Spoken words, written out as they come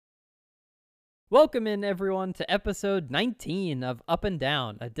Welcome in, everyone, to episode 19 of Up and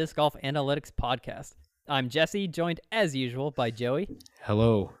Down, a disc golf analytics podcast. I'm Jesse, joined as usual by Joey.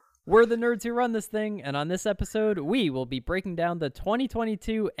 Hello. We're the nerds who run this thing, and on this episode, we will be breaking down the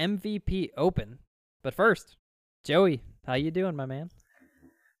 2022 MVP Open. But first, Joey, how you doing, my man?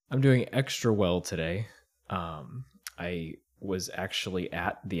 I'm doing extra well today. I was actually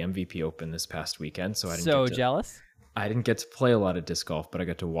at the MVP Open this past weekend, so Jealous. I didn't get to play a lot of disc golf, but I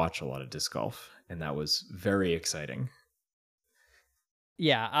got to watch a lot of disc golf, and that was very exciting.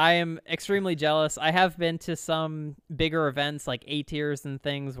 Yeah, I am extremely jealous. I have been to some bigger events like A-tiers and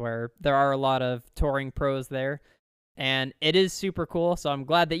things where there are a lot of touring pros there, and it is super cool. So I'm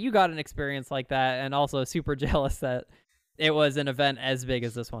glad that you got an experience like that, and also super jealous that it was an event as big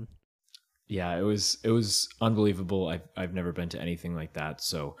as this one. Yeah, it was unbelievable. I've never been to anything like that,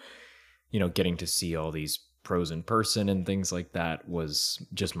 so getting to see all these pros in person and things like that was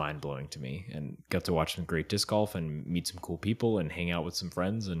just mind-blowing to me, and got to watch some great disc golf and meet some cool people and hang out with some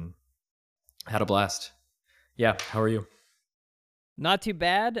friends and had a blast. Yeah, how are you? Not too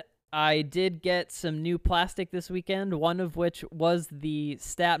bad. I did get some new plastic this weekend, one of which was the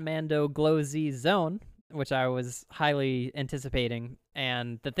Statmando Glow Z Zone, which I was highly anticipating,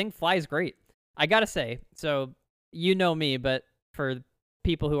 and the thing flies great. I gotta say, so you know me, but for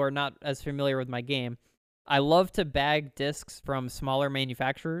people who are not as familiar with my game, I love to bag discs from smaller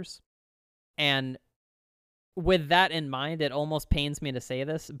manufacturers, and with that in mind, it almost pains me to say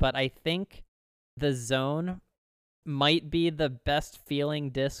this, but I think the Zone might be the best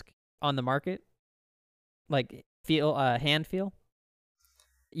feeling disc on the market. Like hand feel.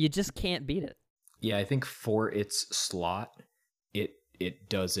 You just can't beat it. Yeah, I think for its slot, it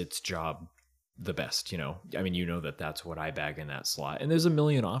does its job the best. I mean, that's what I bag in that slot, and there's a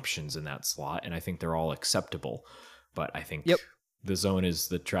million options in that slot, and I think they're all acceptable. But I think the Zone is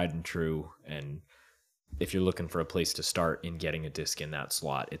the tried and true, and if you're looking for a place to start in getting a disc in that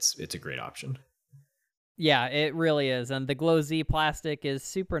slot, it's a great option. Yeah, it really is, and the Glow Z plastic is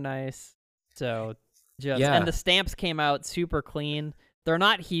super nice. So and the stamps came out super clean. They're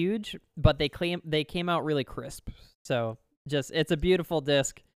not huge, but they came out really crisp. So it's a beautiful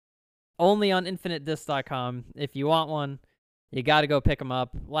disc. Only on infinitedisc.com. If you want one, you got to go pick them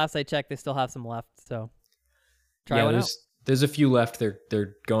up. Last I checked, they still have some left. So try one out. There's a few left.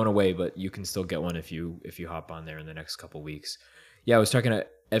 They're going away, but you can still get one if you hop on there in the next couple weeks. Yeah, I was talking to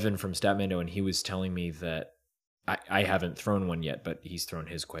Evan from Statmando, and he was telling me that I haven't thrown one yet, but he's thrown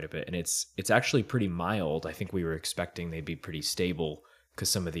his quite a bit, and it's actually pretty mild. I think we were expecting they'd be pretty stable because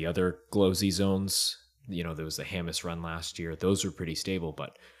some of the other Glow Z Zones, there was the Hamas run last year. Those were pretty stable,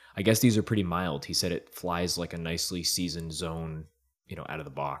 but I guess these are pretty mild. He said it flies like a nicely seasoned Zone, out of the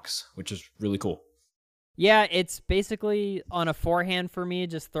box, which is really cool. Yeah, it's basically on a forehand for me,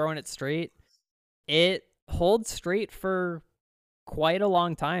 just throwing it straight. It holds straight for quite a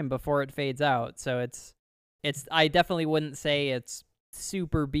long time before it fades out. So it's I definitely wouldn't say it's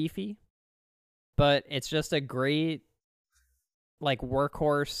super beefy, but it's just a great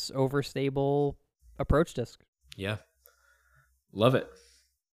workhorse overstable approach disc. Yeah. Love it.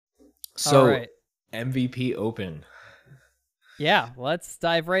 So, all right. MVP Open. Yeah, let's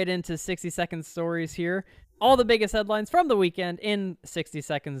dive right into 60-second stories here. All the biggest headlines from the weekend in 60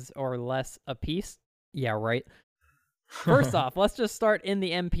 seconds or less a piece. Yeah, right. First off, let's just start in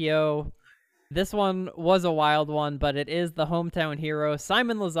the MPO. This one was a wild one, but it is the hometown hero,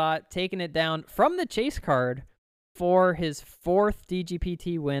 Simon Lizotte, taking it down from the chase card for his fourth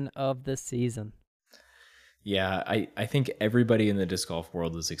DGPT win of the season. Yeah, I think everybody in the disc golf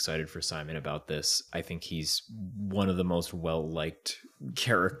world is excited for Simon about this. I think he's one of the most well-liked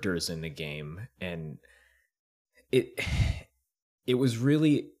characters in the game, and it was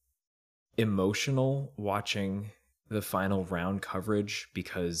really emotional watching the final round coverage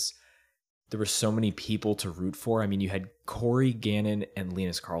because there were so many people to root for. I mean, you had Corey Gannon and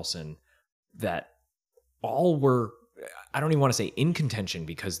Linus Carlson that all were, I don't even want to say in contention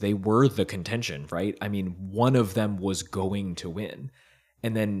because they were the contention, right? I mean, one of them was going to win.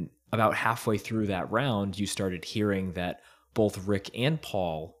 And then about halfway through that round, you started hearing that both Rick and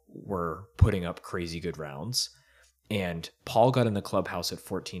Paul were putting up crazy good rounds. And Paul got in the clubhouse at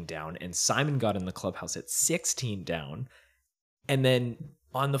 14 down, and Simon got in the clubhouse at 16 down. And then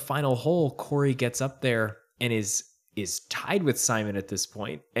on the final hole, Corey gets up there and is tied with Simon at this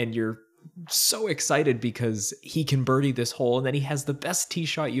point, and you're so excited because he can birdie this hole, and then he has the best tee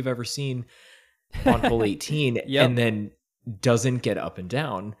shot you've ever seen on hole 18. Yep. And then doesn't get up and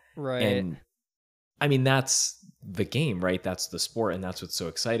down. Right. And I mean, that's the game, right? That's the sport, and that's what's so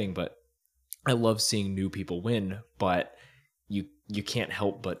exciting. But I love seeing new people win, but you can't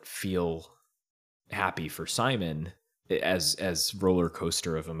help but feel happy for Simon, as roller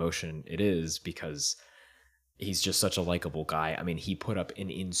coaster of emotion it is, because he's just such a likable guy. I mean, he put up an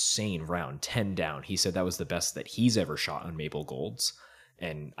insane round, 10 down. He said that was the best that he's ever shot on Maple Golds.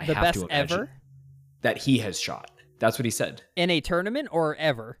 And I The have best to imagine ever? that he has shot. That's what he said. In a tournament or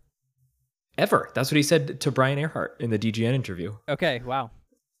ever? Ever. That's what he said to Brian Earhart in the DGN interview. Okay, wow.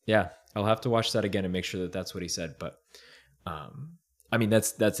 Yeah, I'll have to watch that again and make sure that that's what he said. But, I mean,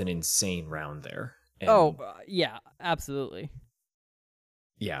 that's an insane round there. And, yeah, absolutely.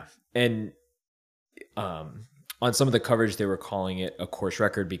 Yeah. And on some of the coverage, they were calling it a course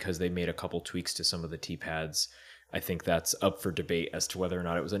record because they made a couple tweaks to some of the tee pads. I think that's up for debate as to whether or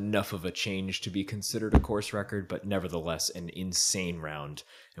not it was enough of a change to be considered a course record, but nevertheless, an insane round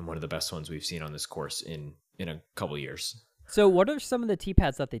and one of the best ones we've seen on this course in a couple years. So what are some of the tee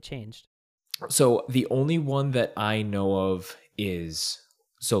pads that they changed? So the only one that I know of is,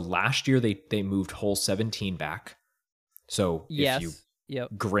 so last year they moved hole 17 back. So Yes. if you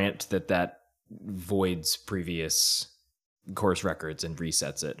grant that voids previous course records and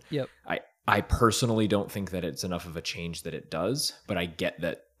resets it. Yep. I personally don't think that it's enough of a change that it does, but I get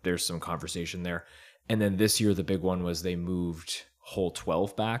that there's some conversation there. And then this year, the big one was they moved hole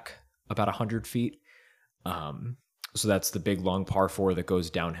 12 back about 100 feet. So that's the big long par 4 that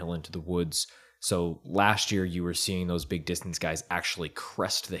goes downhill into the woods. So last year you were seeing those big distance guys actually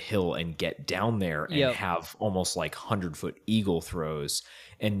crest the hill and get down there and have almost like 100-foot eagle throws.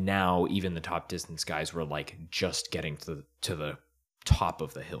 And now even the top distance guys were like just getting to the top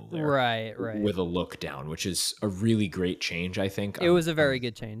of the hill there. Right. With a look down, which is a really great change, I think. It was a very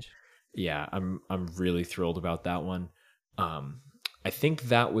good change. Yeah, I'm really thrilled about that one. I think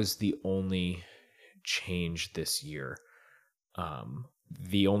that was the only change this year.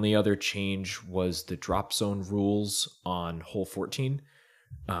 The only other change was the drop zone rules on hole 14.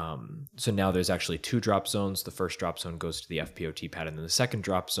 So now there's actually 2 drop zones. The first drop zone goes to the FPO pad, and then the second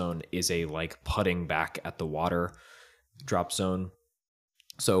drop zone is a like putting back at the water drop zone.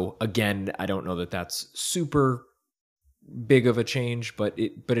 So again, I don't know that that's super big of a change, but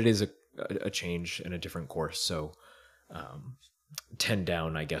it is a change and a different course. So 10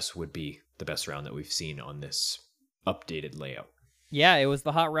 down, I guess, would be the best round that we've seen on this updated layout. Yeah, it was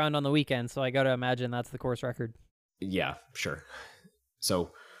the hot round on the weekend, so I got to imagine that's the course record. Yeah, sure.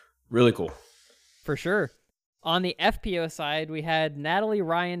 So really cool. For sure. On the FPO side, we had Natalie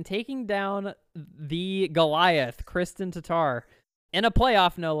Ryan taking down the Goliath, Kristen Tatar, in a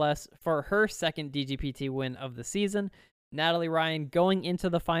playoff, no less, for her second DGPT win of the season. Natalie Ryan, going into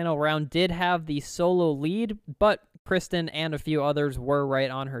the final round, did have the solo lead, but Kristen and a few others were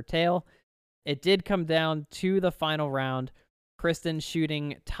right on her tail. It did come down to the final round. Kristen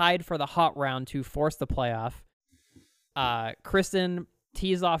shooting tied for the hot round to force the playoff. Kristen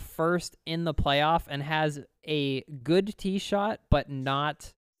tees off first in the playoff and has a good tee shot, but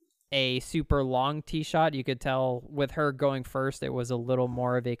not a super long tee shot. You could tell with her going first, it was a little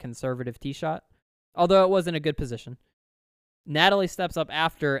more of a conservative tee shot, although it was in a good position. Natalie steps up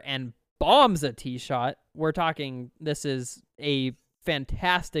after and bombs a tee shot. We're talking, this is a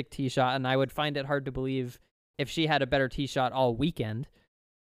fantastic tee shot, and I would find it hard to believe if she had a better tee shot all weekend.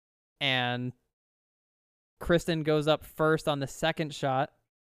 And Kristen goes up first on the second shot,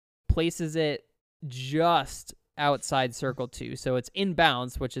 places it just outside circle 2. So it's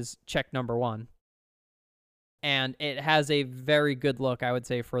inbounds, which is check number 1. And it has a very good look, I would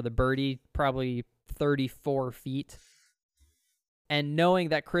say, for the birdie, probably 34 feet. And knowing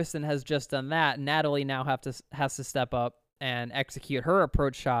that Kristen has just done that, Natalie now has to step up and execute her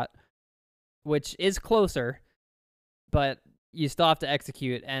approach shot, which is closer, but you still have to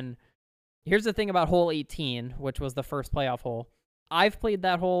execute. And here's the thing about hole 18, which was the first playoff hole. I've played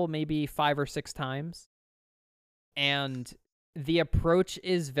that hole maybe 5 or 6 times, and the approach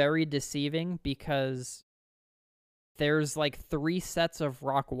is very deceiving because there's like 3 sets of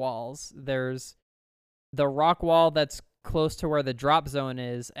rock walls. There's the rock wall that's close to where the drop zone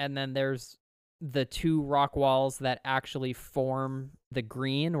is, and then there's the 2 rock walls that actually form the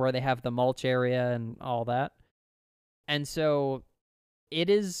green where they have the mulch area and all that. And so it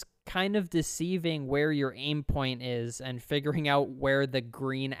is kind of deceiving where your aim point is and figuring out where the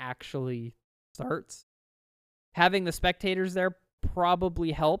green actually starts. Having the spectators there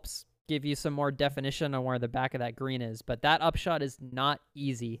probably helps give you some more definition on where the back of that green is, but that upshot is not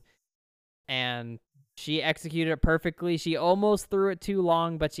easy. And she executed it perfectly. She almost threw it too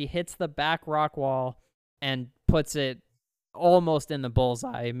long, but she hits the back rock wall and puts it almost in the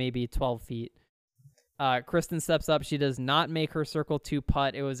bullseye, maybe 12 feet. Kristen steps up. She does not make her circle 2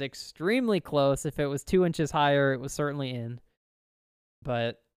 putt. It was extremely close. If it was 2 inches higher, it was certainly in.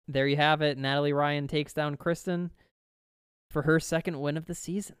 But there you have it. Natalie Ryan takes down Kristen for her second win of the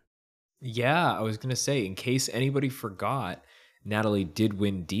season. Yeah, I was going to say, in case anybody forgot, Natalie did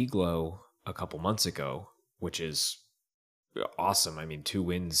win D-Glow a couple months ago, which is awesome. I mean, 2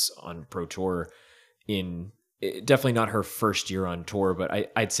 wins on Pro Tour in definitely not her first year on tour, but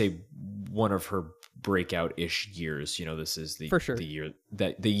I'd say one of her breakout-ish years. You know, this is For sure. the year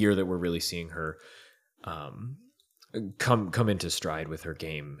that we're really seeing her come into stride with her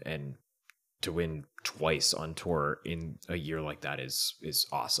game, and to win twice on tour in a year like that is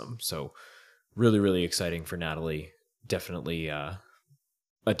awesome. So really, really exciting for Natalie. Definitely a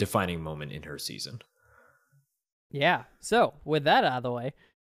defining moment in her season. Yeah. So with that out of the way,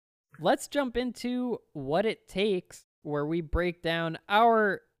 let's jump into what it takes, where we break down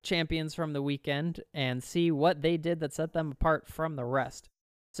our champions from the weekend and see what they did that set them apart from the rest.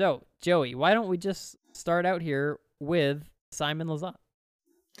 So, Joey, why don't we just start out here with Simon Lizotte?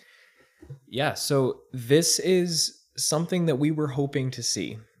 Yeah, so this is something that we were hoping to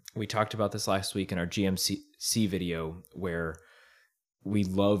see. We talked about this last week in our GMC video, where we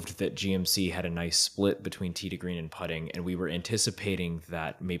loved that GMC had a nice split between tee to green and putting, and we were anticipating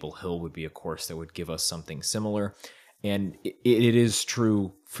that Maple Hill would be a course that would give us something similar. And it is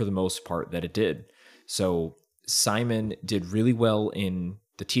true for the most part that it did. So Simon did really well in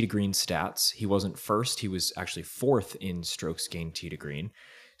the tee to green stats. He wasn't first, he was actually 4th in strokes gained tee to green.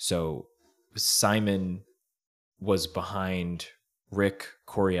 So Simon was behind Rick,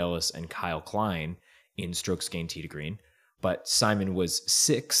 Corey Ellis, and Kyle Klein in strokes gained tee to green. But Simon was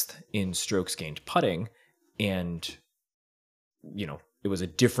 6th in strokes gained putting, and, you know, it was a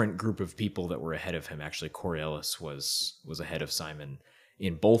different group of people that were ahead of him. Actually, Corey Ellis was ahead of Simon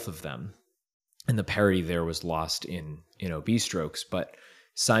in both of them, and the parity there was lost in OB strokes. But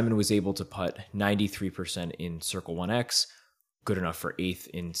Simon was able to putt 93% in Circle 1X, good enough for 8th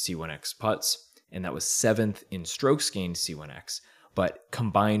in C1X putts, and that was 7th in strokes gained C1X. But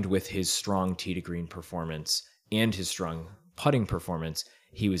combined with his strong tee to green performance and his strong putting performance,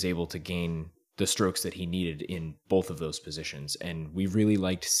 he was able to gain the strokes that he needed in both of those positions. And we really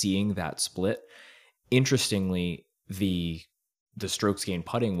liked seeing that split. Interestingly, the strokes gained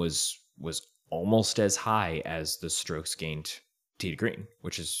putting was almost as high as the strokes gained tee to green,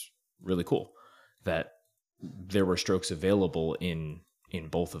 which is really cool that there were strokes available in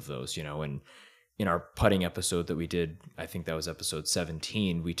both of those, you know. And in our putting episode that we did, I think that was episode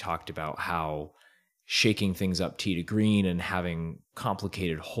 17, we talked about how shaking things up tee to green and having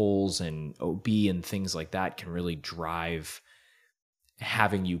complicated holes and OB and things like that can really drive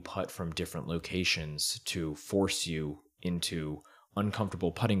having you putt from different locations to force you into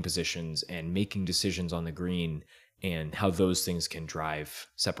uncomfortable putting positions and making decisions on the green, and how those things can drive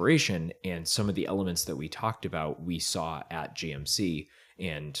separation. And some of the elements that we talked about, we saw at GMC,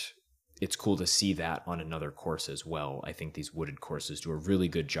 and it's cool to see that on another course as well. I think these wooded courses do a really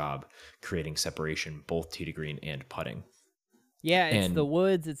good job creating separation, both tee to green and putting. Yeah, it's the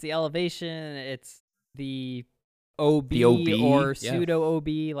woods, it's the elevation, it's the OB, or pseudo OB,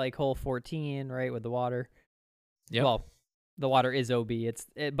 like hole 14, right, with the water. Yeah. Well, the water is OB,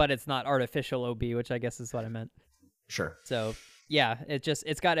 but it's not artificial OB, which I guess is what I meant. Sure. So yeah,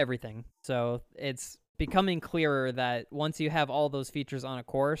 it's got everything. So it's becoming clearer that once you have all those features on a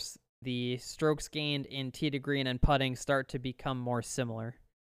course, the strokes gained in tee to green and putting start to become more similar.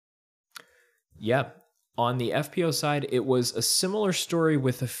 Yeah. On the FPO side, it was a similar story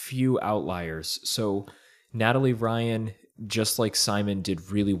with a few outliers. So Natalie Ryan, just like Simon, did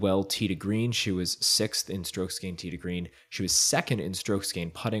really well tee to green. She was 6th in strokes gained tee to green. She was 2nd in strokes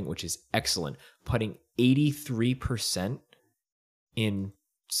gained putting, which is excellent. Putting 83% in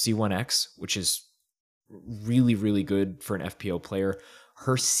C1X, which is really, really good for an FPO player.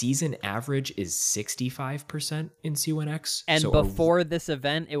 Her season average is 65% in C1X. And so before this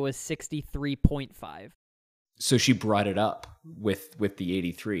event, it was 63.5. So she brought it up with the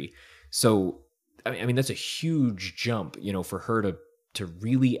 83. So, I mean, that's a huge jump, you know, for her to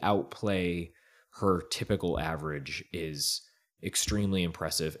really outplay her typical average is extremely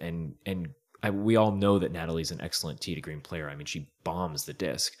impressive. And we all know that Natalie's an excellent tee to green player. I mean, she bombs the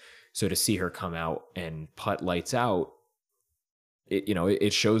disc. So to see her come out and putt lights out,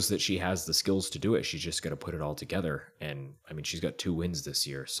 it shows that she has the skills to do it. She's just got to put it all together. And I mean, she's got 2 wins this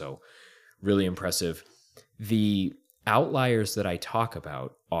year. So really impressive. The outliers that I talk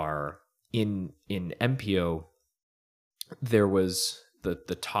about are in MPO, there was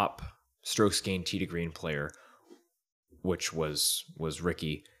the top strokes gained tee to green player, which was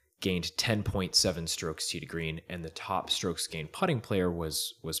Ricky, gained 10.7 strokes tee to green, and the top strokes gained putting player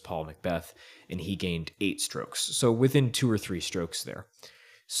was Paul McBeth, and he gained 8 strokes. So within 2 or 3 strokes there.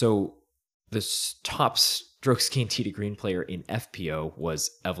 So the top strokes gained tee to green player in FPO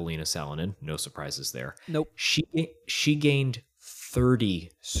was Evelina Salonen. No surprises there. Nope. She gained 30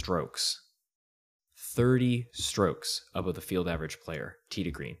 strokes. 30 strokes above the field average player, tee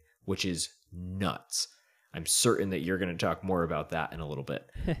to green, which is nuts. I'm certain that you're going to talk more about that in a little bit.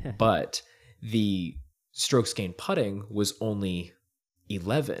 But the strokes gained putting was only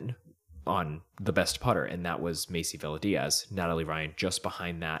 11 on the best putter, and that was Macy Vela-Diaz. Natalie Ryan just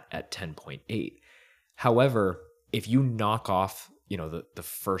behind that at 10.8. However, if you knock off, the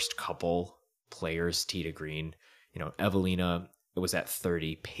first couple players tee to green, Evelina, it was at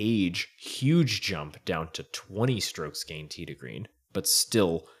 30. Paige, huge jump down to 20 strokes gained tee to green, but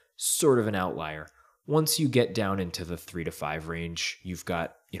still sort of an outlier. Once you get down into the 3 to 5 range, you've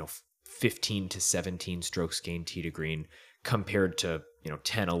got, 15 to 17 strokes gained tee to green compared to,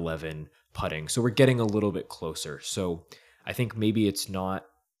 10, 11 putting. So we're getting a little bit closer. So I think maybe it's not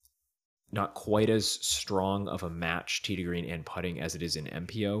quite as strong of a match tee to green and putting as it is in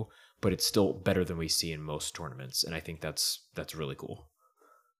MPO, but it's still better than we see in most tournaments. And I think that's really cool.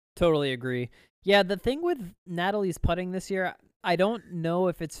 Totally agree. Yeah, the thing with Natalie's putting this year, I don't know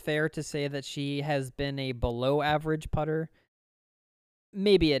if it's fair to say that she has been a below average putter.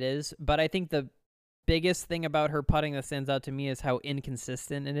 Maybe it is, but I think the biggest thing about her putting that stands out to me is how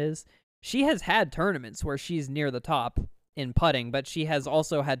inconsistent it is. She has had tournaments where she's near the top in putting, but she has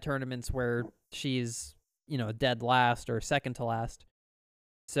also had tournaments where she's, dead last or second to last.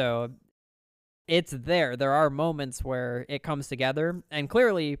 So it's there. There are moments where it comes together, and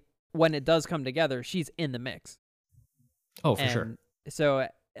clearly when it does come together, she's in the mix. Oh, for sure. So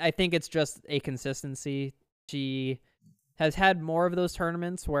I think it's just a consistency. She has had more of those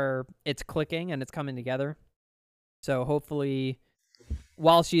tournaments where it's clicking and it's coming together. So hopefully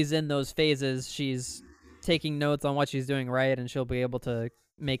while she's in those phases, she's taking notes on what she's doing right, and she'll be able to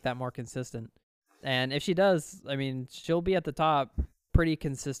make that more consistent. And if she does, I mean, she'll be at the top pretty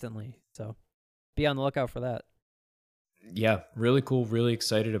consistently. So be on the lookout for that. Yeah, really cool. Really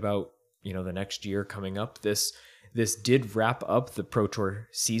excited about, the next year coming up. This did wrap up the Pro Tour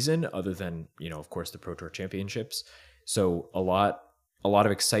season, other than, of course, the Pro Tour Championships. So a lot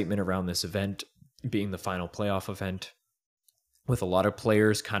of excitement around this event being the final playoff event, with a lot of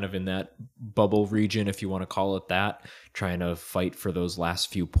players kind of in that bubble region, if you want to call it that, trying to fight for those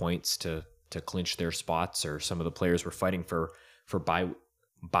last few points to clinch their spots. Or some of the players were fighting for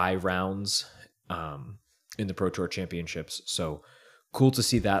bye rounds in the Pro Tour Championships. So cool to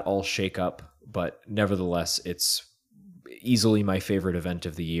see that all shake up. But nevertheless, it's easily my favorite event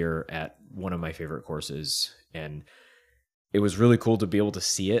of the year at one of my favorite courses. And it was really cool to be able to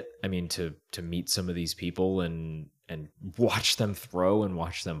see it. I mean, to meet some of these people and watch them throw and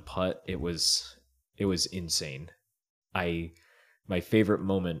watch them putt. It was insane. My favorite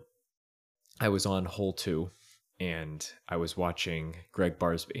moment, I was on hole 2 and I was watching Greg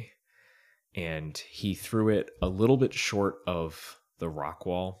Barsby, and he threw it a little bit short of the rock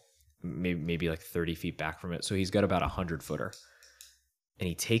wall, maybe like 30 feet back from it. So he's got about 100-footer. And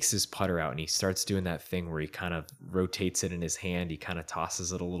he takes his putter out and he starts doing that thing where he kind of rotates it in his hand. He kind of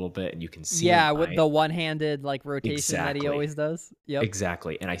tosses it a little bit, and you can see him with the one-handed rotation that he always does. Yep.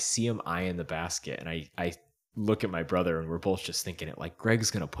 Exactly. And I see him eyeing the basket, and I look at my brother, and we're both just thinking it like,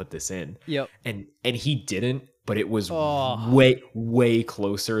 Greg's going to put this in. Yep. And he didn't, but it was way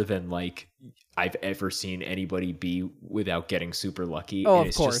closer than I've ever seen anybody be without getting super lucky. Oh, and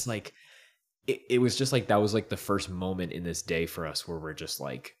it's of course. Just it was just that was the first moment in this day for us where we're just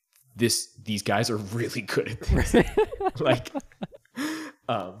these guys are really good at this.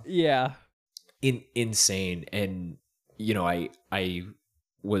 Yeah. Insane. And, I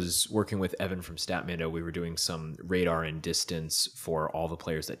was working with Evan from Statmando. We were doing some radar and distance for all the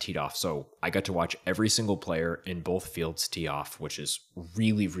players that teed off. So I got to watch every single player in both fields tee off, which is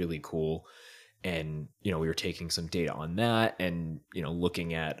really, really cool. And, we were taking some data on that and,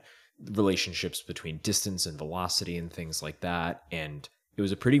 looking at relationships between distance and velocity and things like that. And it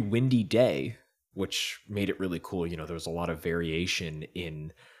was a pretty windy day, which made it really cool. There was a lot of variation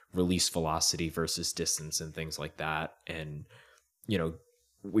in release velocity versus distance and things like that. And,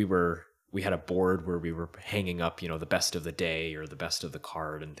 we had a board where we were hanging up, the best of the day or the best of the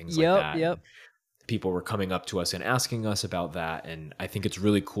card and things like that. Yep. People were coming up to us and asking us about that. And I think it's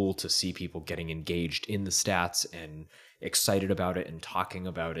really cool to see people getting engaged in the stats and excited about it and talking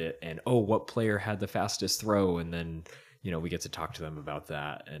about it. And, oh, what player had the fastest throw? And then, we get to talk to them about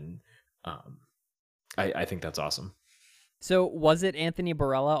that. And I think that's awesome. So was it Anthony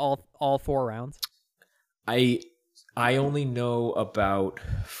Barella all 4 rounds? I only know about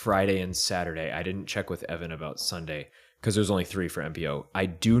Friday and Saturday. I didn't check with Evan about Sunday, because there's only 3 for MPO. I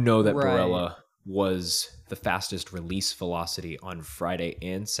do know that Right. Barella was the fastest release velocity on Friday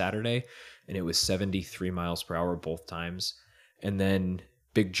and Saturday, and it was 73 miles per hour both times. And then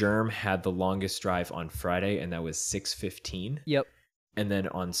Big Germ had the longest drive on Friday, and that was 6:15. Yep. And then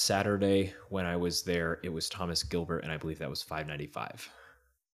on Saturday, when I was there, it was Thomas Gilbert, and I believe that was 5:95.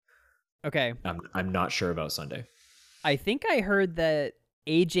 Okay. I'm not sure about Sunday. I think I heard that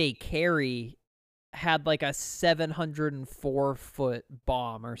AJ Carey had like a 704-foot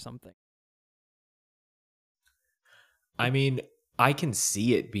bomb or something. I mean, I can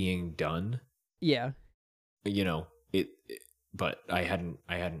see it being done. Yeah. You know, but I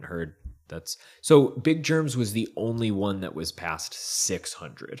hadn't heard that's so Big Germs was the only one that was past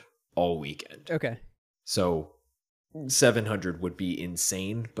 600 all weekend. Okay. So 700 would be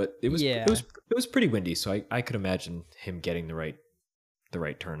insane, but it was pretty windy, so I could imagine him getting the right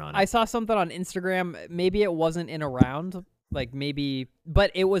turn on it. I saw something on Instagram. Maybe it wasn't in a round, like maybe,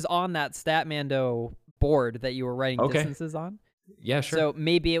 but it was on that Statmando board that you were writing distances on. Yeah, sure. So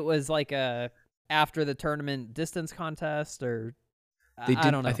maybe it was like a after the tournament distance contest, or I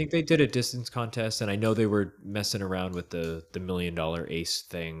don't know. I think they did a distance contest, and I know they were messing around with the $1 million ace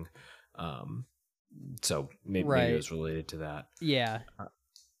thing. So maybe it was related to that. Yeah.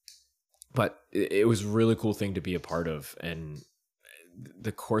 But it was a really cool thing to be a part of, and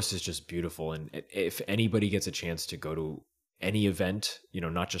the course is just beautiful. And if anybody gets a chance to go to any event,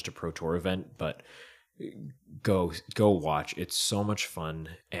 not just a Pro Tour event, but go watch. It's so much fun,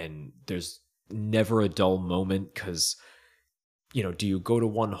 and there's never a dull moment because, do you go to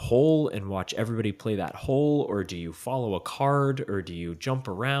one hole and watch everybody play that hole, or do you follow a card, or do you jump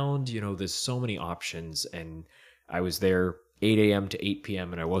around? There's so many options, and I was there 8 a.m. to 8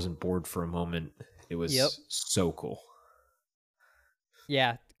 p.m. and I wasn't bored for a moment. It was so cool.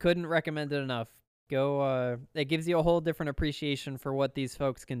 Yeah, couldn't recommend it enough. Go, it gives you a whole different appreciation for what these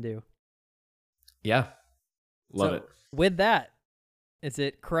folks can do. Yeah, love it. With that, is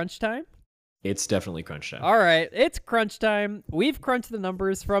it crunch time? It's definitely crunch time. All right, it's crunch time. We've crunched the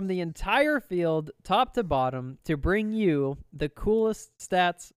numbers from the entire field, top to bottom, to bring you the coolest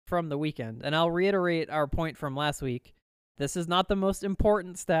stats from the weekend. And I'll reiterate our point from last week. This is not the most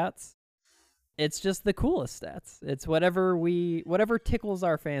important stats. It's just the coolest stats. It's whatever tickles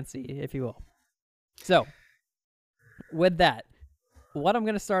our fancy, if you will. So, with that, what I'm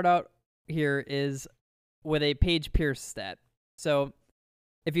going to start out here is with a Paige Pierce stat. So,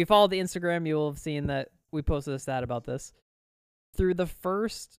 if you follow the Instagram, you will have seen that we posted a stat about this. Through the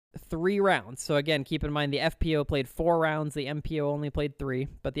first 3 rounds, so again, keep in mind the FPO played 4 rounds, the MPO only played 3,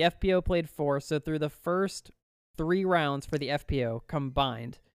 but the FPO played 4, so through the first 3 rounds for the FPO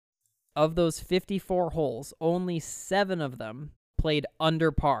combined, of those 54 holes, only 7 of them played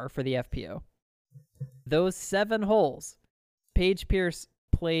under par for the FPO. Those 7 holes, Paige Pierce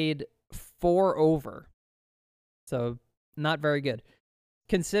played 4 over, so not very good.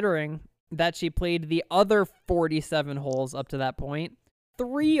 Considering that she played the other 47 holes up to that point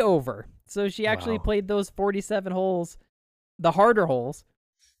 3 over. So she actually played those 47 holes, the harder holes,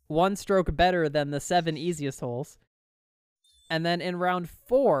 1 stroke better than the 7 easiest holes. And then in round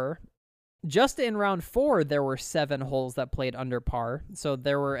 4, just in round 4, there were 7 holes that played under par. So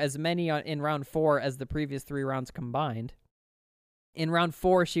there were as many in round 4 as the previous 3 rounds combined. In round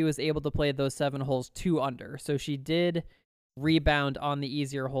 4, she was able to play those 7 holes 2 under. So she did rebound on the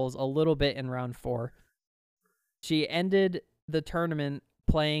easier holes a little bit in round 4. She ended the tournament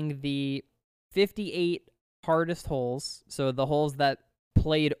playing the 58 hardest holes, so the holes that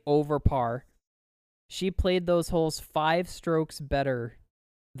played over par. She played those holes 5 strokes better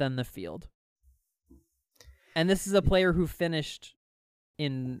than the field. And this is a player who finished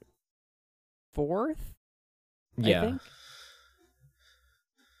in 4th, I think.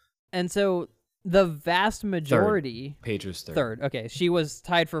 And so the vast majority... Paige was 3rd. 3rd. Okay, she was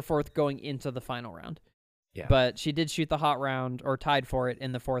tied for 4th going into the final round. Yeah. But she did shoot the hot round, or tied for it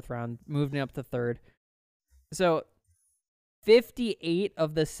in the 4th round, moving up to 3rd. So 58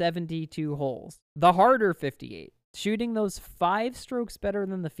 of the 72 holes, the harder 58, shooting those 5 strokes better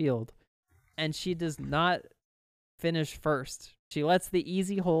than the field, and she does not finish first. She lets the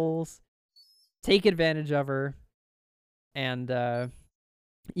easy holes take advantage of her, and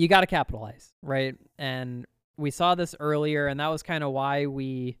you got to capitalize, right? And we saw this earlier, and that was kind of why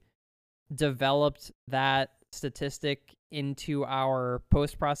we developed that statistic into our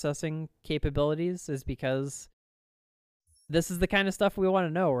post-processing capabilities, is because this is the kind of stuff we want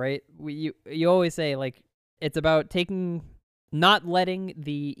to know, right? You always say, like, it's about not letting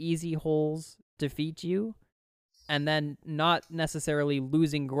the easy holes defeat you, and then not necessarily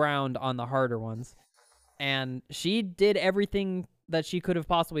losing ground on the harder ones. and she did everything that she could have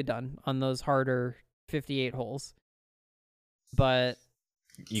possibly done on those harder 58 holes. But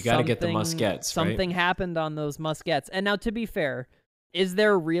you got to get the must-gets, something right? happened on those must-gets. And now, to be fair, is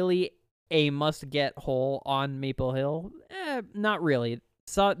there really a must-get hole on Maple Hill? Not really.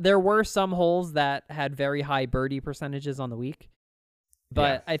 So there were some holes that had very high birdie percentages on the week.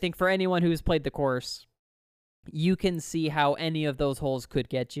 But I think for anyone who's played the course, you can see how any of those holes could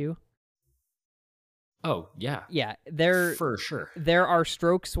get you. Oh, yeah. Yeah, for sure. There are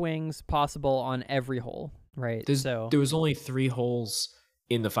stroke swings possible on every hole, right? There was only 3 holes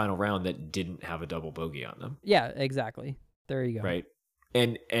in the final round that didn't have a double bogey on them. Yeah, exactly. There you go. Right.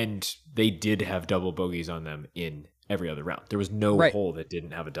 And they did have double bogeys on them in every other round. There was no hole that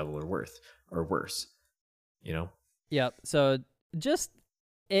didn't have a double or worse. You know? Yep. So just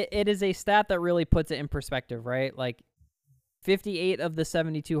it is a stat that really puts it in perspective, right? Like 58 of the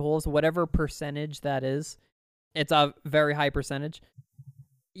 72 holes, whatever percentage that is, it's a very high percentage.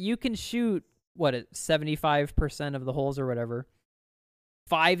 You can shoot 75% of the holes or whatever.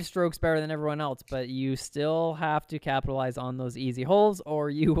 5 strokes better than everyone else, but you still have to capitalize on those easy holes or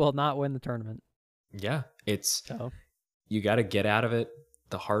you will not win the tournament. Yeah, you got to get out of it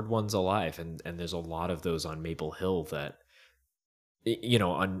the hard ones alive, and there's a lot of those on Maple Hill that, you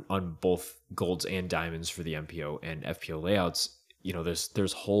know, on both golds and diamonds for the MPO and FPO layouts, you know,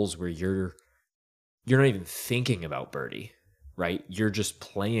 there's holes where you're not even thinking about birdie, right? You're just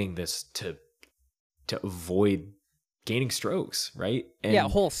playing this to avoid gaining strokes, right? And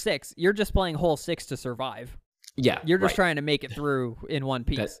hole 6. You're just playing hole 6 to survive. Yeah, you're just trying to make it through in one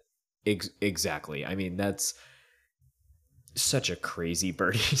piece. Exactly. I mean, that's such a crazy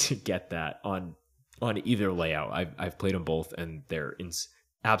birdie to get that on either layout. I've played them both, and they're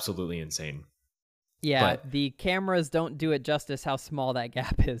absolutely insane. Yeah, but the cameras don't do it justice how small that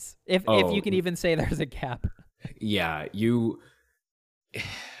gap is. If you can even say there's a gap. Yeah,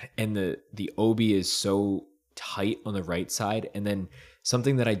 and the OB is so tight on the right side, and then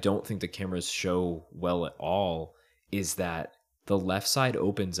something that I don't think the cameras show well at all is that the left side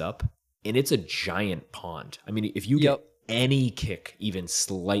opens up, and it's a giant pond. I mean, if you get any kick even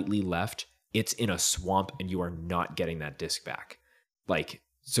slightly left, it's in a swamp, and you are not getting that disc back. Like,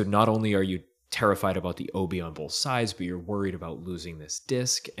 so not only are you terrified about the OB on both sides, but you're worried about losing this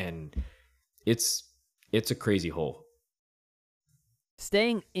disc, and it's a crazy hole.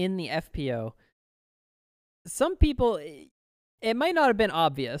 Staying in the FPO, some people, it might not have been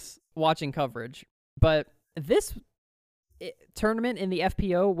obvious watching coverage, but this tournament in the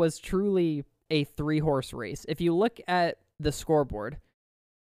FPO was truly a 3-horse race. If you look at the scoreboard,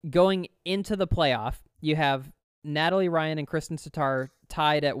 going into the playoff, you have Natalie Ryan and Kristen Sitar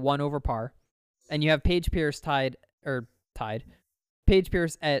tied at 1 over par, and you have Paige Pierce tied. Paige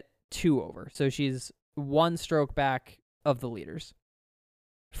Pierce at 2 over, so she's 1 stroke back of the leaders.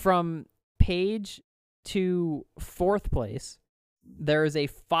 From Paige to 4th place, there is a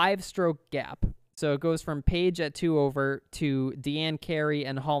 5-stroke gap. So it goes from Paige at 2 over to Deanne Carey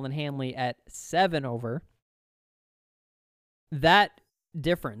and Holland Hanley at 7 over. That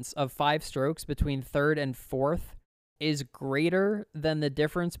difference of 5 strokes between 3rd and 4th is greater than the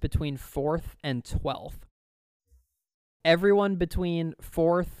difference between 4th and 12th. Everyone between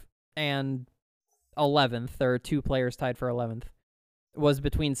 4th and 11th, there are 2 players tied for 11th, was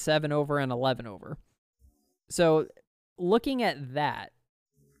between 7 over and 11 over. So looking at that,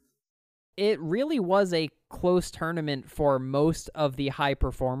 it really was a close tournament for most of the high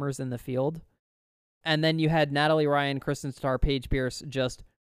performers in the field. And then you had Natalie Ryan, Kristen Sitar, Paige Pierce just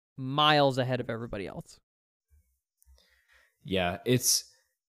miles ahead of everybody else. Yeah, it's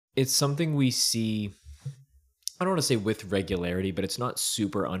something we see, I don't want to say with regularity, but it's not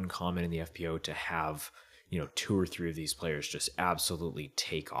super uncommon in the FPO to have, you know, 2 or 3 of these players just absolutely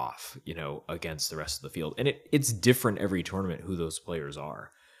take off, you know, against the rest of the field. And it's different every tournament who those players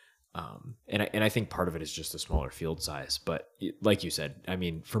are. And I think part of it is just the smaller field size. But like you said, I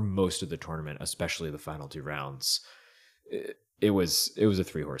mean, for most of the tournament, especially the final 2 rounds, it was a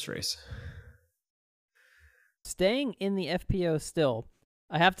 3-horse race. Staying in the FPO still,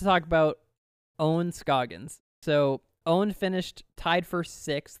 I have to talk about Ohn Scoggins. So Ohn finished tied for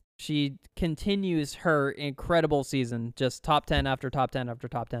 6th. She continues her incredible season, just top 10 after top 10 after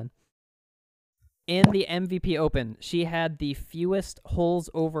top 10. In the MVP Open, she had the fewest holes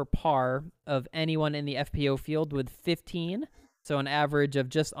over par of anyone in the FPO field with 15, so an average of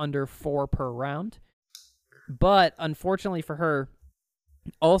just under 4 per round. But unfortunately for her,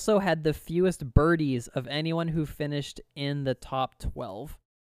 also had the fewest birdies of anyone who finished in the top 12.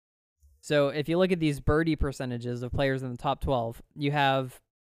 So if you look at these birdie percentages of players in the top 12, you have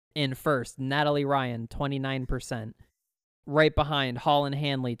in first, Natalie Ryan, 29%. Right behind, Holland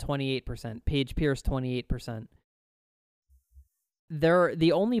Hanley, 28%. Paige Pierce, 28%.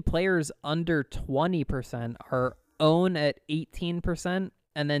 The only players under 20% are Own at 18%,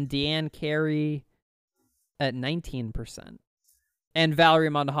 and then Deanne Carey at 19%. And Valerie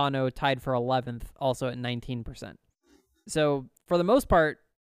Mondahano tied for 11th, also at 19%. So, for the most part,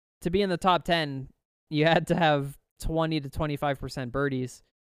 to be in the top 10, you had to have 20 to 25% birdies.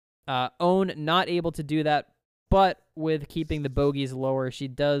 Own not able to do that, but with keeping the bogeys lower, she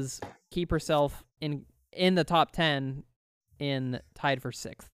does keep herself in the top 10 tied for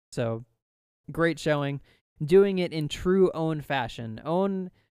 6th. So, great showing. Doing it in true Own fashion. Own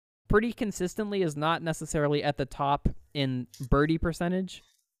pretty consistently is not necessarily at the top in birdie percentage,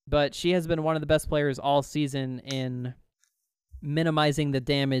 but she has been one of the best players all season in minimizing the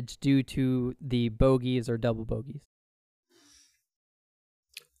damage due to the bogeys or double bogeys.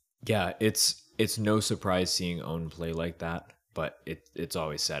 Yeah, it's no surprise seeing Own play like that, but it's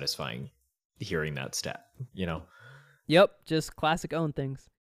always satisfying hearing that stat, you know? Yep, just classic Own things.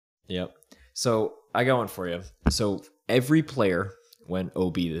 Yep. So I got one for you. So every player went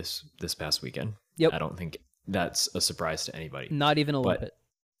OB this past weekend. Yep. I don't think that's a surprise to anybody. Not even a little bit.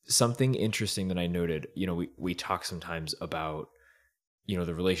 Something interesting that I noted, we talk sometimes about,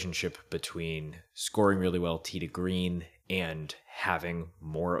 the relationship between scoring really well tee to green and having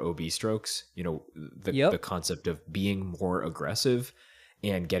more OB strokes, the concept of being more aggressive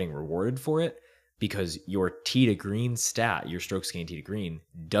and getting rewarded for it, because your tee to green stat, your strokes gained tee to green,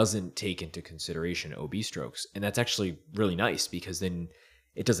 doesn't take into consideration OB strokes. And that's actually really nice, because then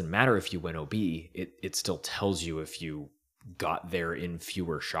it doesn't matter if you went OB, it still tells you if you got there in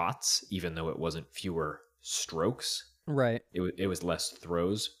fewer shots, even though it wasn't fewer strokes. Right. It was less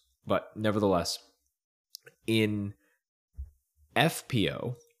throws. But nevertheless, in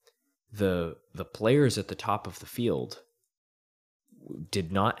FPO, the players at the top of the field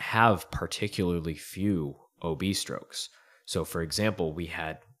did not have particularly few OB strokes. So, for example, we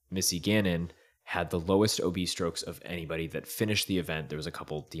had Missy Gannon had the lowest OB strokes of anybody that finished the event. There was a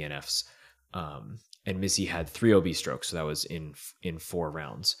couple DNFs, and Missy had 3 OB strokes. So that was in 4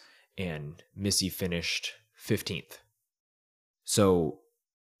 rounds, and Missy finished 15th. So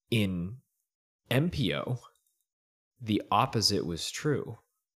in MPO, the opposite was true.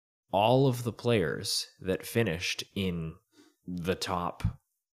 All of the players that finished in the top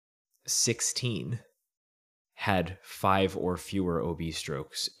 16 had 5 or fewer OB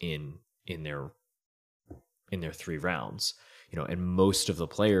strokes in their 3 rounds, and most of the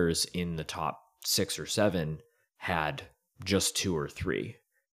players in the top 6 or 7 had just 2 or 3.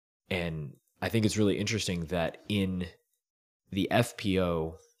 And I think it's really interesting that in the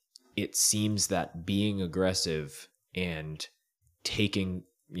FPO, it seems that being aggressive and taking,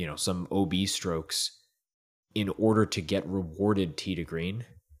 some OB strokes in order to get rewarded tee to green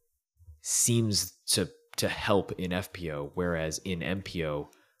seems to help in FPO, whereas in MPO,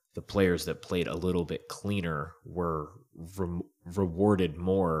 the players that played a little bit cleaner were rewarded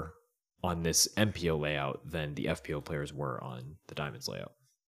more on this MPO layout than the FPO players were on the Diamonds layout.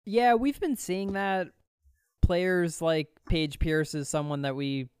 Yeah, we've been seeing that. Players like Paige Pierce is someone that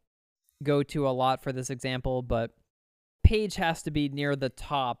we go to a lot for this example, but Paige has to be near the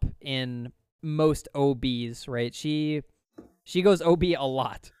top in most OBs, right? She goes OB a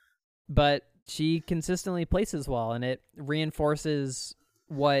lot, but she consistently places well, and it reinforces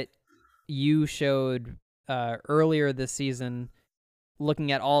what you showed earlier this season,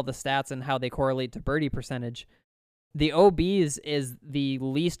 looking at all the stats and how they correlate to birdie percentage. The OBs is the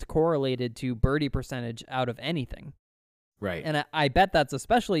least correlated to birdie percentage out of anything. Right. And I bet that's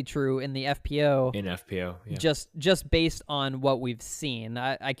especially true in the FPO. In FPO, yeah. Just based on what we've seen.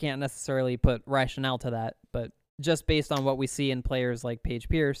 I can't necessarily put rationale to that, but just based on what we see in players like Paige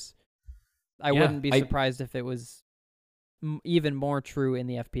Pierce, I wouldn't be surprised if it was even more true in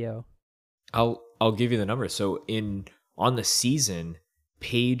the FPO. I'll give you the numbers. So on the season,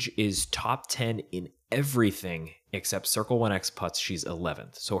 Paige is top 10 in everything except Circle 1X putts. She's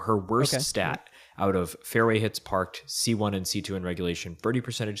 11th. So her worst stat out of fairway hits parked, C1 and C2 in regulation, birdie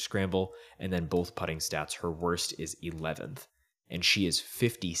percentage, scramble, and then both putting stats, her worst is 11th. And she is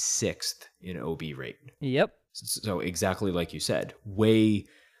 56th in OB rate. Yep. So exactly like you said, way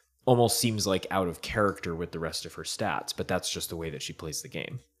almost seems like out of character with the rest of her stats, but that's just the way that she plays the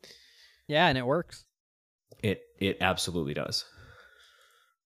game. Yeah, and it works. It absolutely does.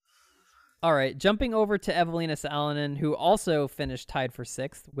 All right, jumping over to Evelina Salonen, who also finished tied for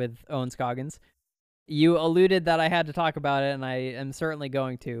 6th with Owen Scoggins. You alluded that I had to talk about it, and I am certainly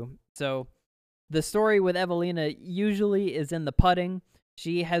going to. So the story with Evelina usually is in the putting.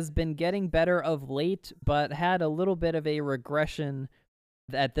 She has been getting better of late, but had a little bit of a regression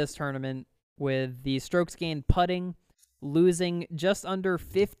at this tournament with the strokes gained putting, losing just under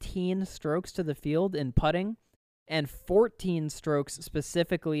 15 strokes to the field in putting and 14 strokes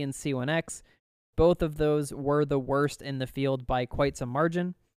specifically in C1X. Both of those were the worst in the field by quite some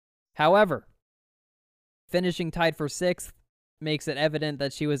margin. However, finishing tied for 6th makes it evident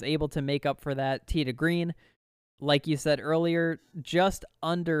that she was able to make up for that tee to green. Like you said earlier, just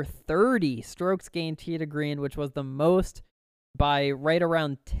under 30 strokes gained tee to green, which was the most by right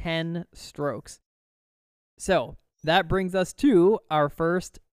around 10 strokes. So that brings us to our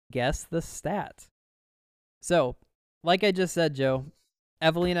first Guess the Stat. So, like I just said, Joe,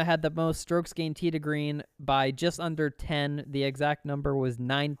 Evelina had the most strokes gained tee to green by just under 10. The exact number was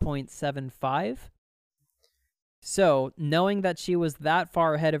 9.75. So, knowing that she was that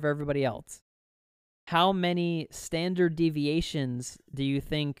far ahead of everybody else, how many standard deviations do you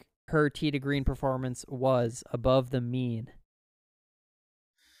think her tee to green performance was above the mean?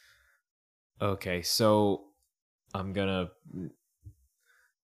 Okay, so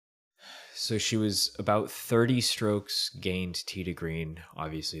So she was about 30 strokes gained tee to green.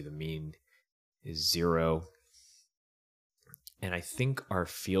 Obviously, the mean is 0. And I think our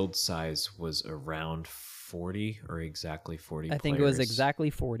field size was around 40 or exactly 40 I think it was exactly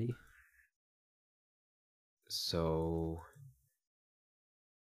 40. So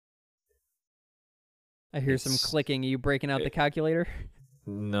I hear some clicking. Are you breaking out the calculator?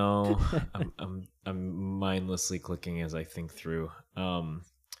 No, I'm mindlessly clicking as I think through. I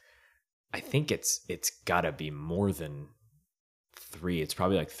think it's gotta be more than 3. It's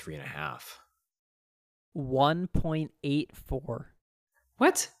probably like 3.5. 1.84.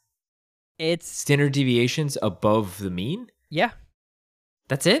 What? It's standard deviations above the mean? Yeah.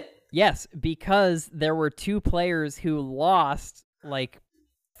 That's it? Yes, because there were 2 players who lost like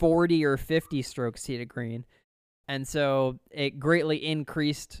 40 or 50 strokes tee to green. And so it greatly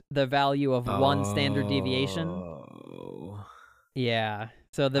increased the value of one standard deviation. Yeah.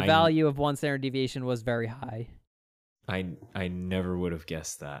 So the value of one standard deviation was very high. I never would have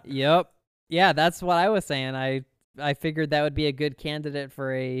guessed that. Yep. Yeah, that's what I was saying. I figured that would be a good candidate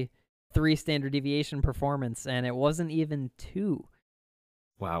for a 3 standard deviation performance, and it wasn't even 2.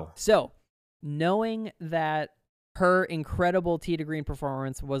 Wow. So, knowing that her incredible tee to green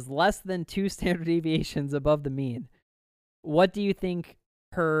performance was less than 2 standard deviations above the mean, what do you think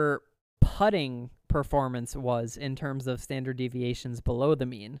her putting performance was in terms of standard deviations below the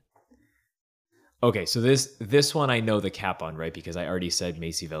mean? Okay, so this one I know the cap on, right? Because I already said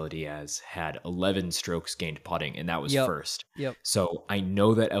Macy Veladiaz had 11 strokes gained putting, and that was first. Yep. So I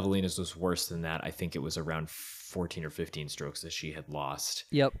know that Evelina's was worse than that. I think it was around 14 or 15 strokes that she had lost.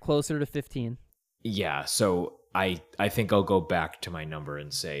 Yep, closer to 15. Yeah, so I think I'll go back to my number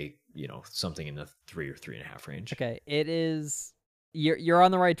and say, something in the 3 or 3.5 range. Okay, it is... You're on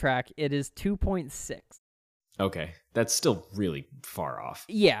the right track. It is 2.6. Okay, that's still really far off.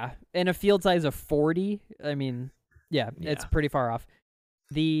 Yeah, in a field size of 40, I mean, yeah, it's pretty far off.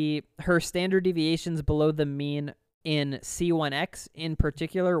 Her standard deviations below the mean in C1X in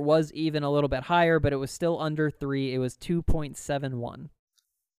particular was even a little bit higher, but it was still under 3. It was 2.71.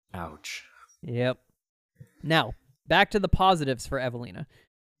 Ouch. Yep. Now, back to the positives for Evelina.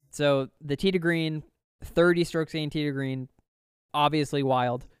 So the tee to green, 30 strokes gained tee to green, obviously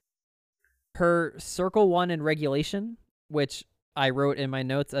wild. Her circle 1 in regulation, which I wrote in my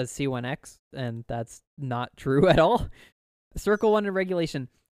notes as C1X, and that's not true at all. Circle 1 in regulation,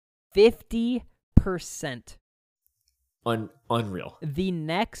 50%. Unreal. The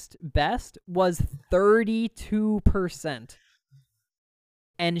next best was 32%.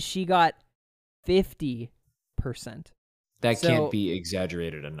 And she got 50%. That can't be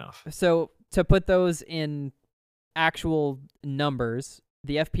exaggerated enough. So to put those in actual numbers,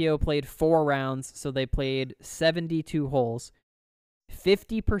 the FPO played 4 rounds, so they played 72 holes.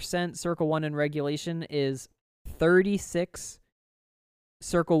 50% Circle 1 in regulation is 36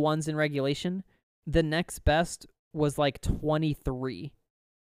 Circle 1s in regulation. The next best was like 23.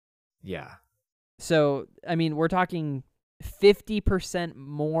 Yeah. So, I mean, we're talking 50%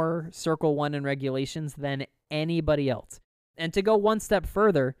 more Circle 1 in regulations than anybody else. And to go one step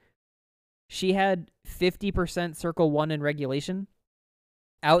further, she had 50% Circle 1 in regulation.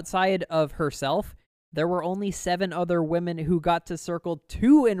 Outside of herself, there were only 7 other women who got to Circle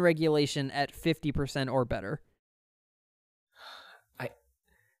 2 in regulation at 50% or better.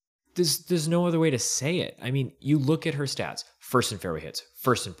 There's no other way to say it. I mean, you look at her stats. First in fairway hits,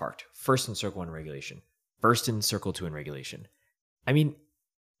 first in parked, first in Circle 1 regulation, first in Circle 2 in regulation. I mean,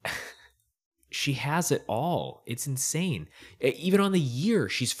 she has it all. It's insane. Even on the year,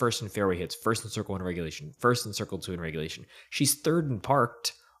 she's first in fairway hits, first in circle 1 regulation, first in circle 2 in regulation. She's third in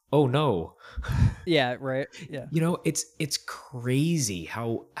parked. Oh no. Yeah, right. Yeah. It's crazy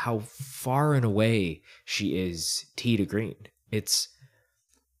how far and away she is tee to green. It's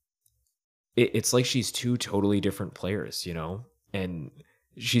like she's two totally different players, and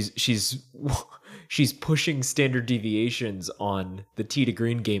she's pushing standard deviations on the tee to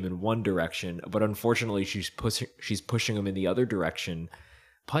green game in one direction, but unfortunately she's pushing them in the other direction,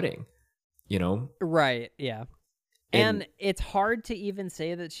 putting, Right. Yeah. And it's hard to even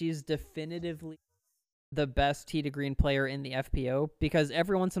say that she's definitively the best tee to green player in the FPO, because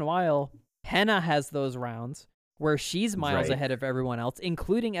every once in a while, Henna has those rounds where she's miles ahead of everyone else,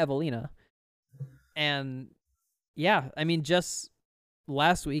 including Evelina. And yeah, I mean, just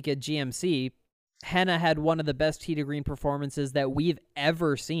last week at GMC, Henna had one of the best tee to green performances that we've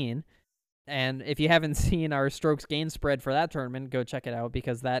ever seen. And if you haven't seen our strokes gain spread for that tournament, go check it out,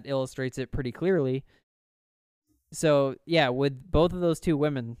 because that illustrates it pretty clearly. So yeah, with both of those two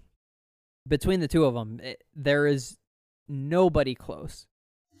women, between the two of them, there is nobody close.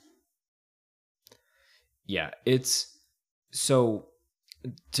 Yeah, it's so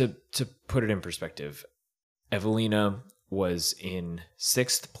to put it in perspective, Evelina was in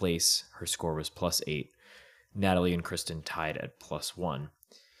 6th place. Her score was +8. Natalie and Kristen tied at +1.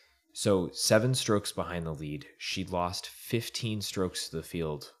 So 7 strokes behind the lead. She lost 15 strokes to the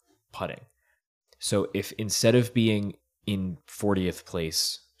field putting. So if instead of being in 40th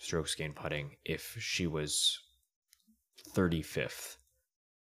place strokes gained putting, if she was 35th,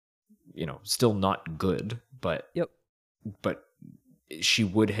 still not good, but she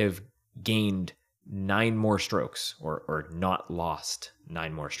would have gained 9 more strokes, or not lost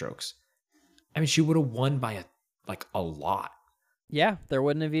 9 more strokes. I mean, she would have won by a lot. Yeah, there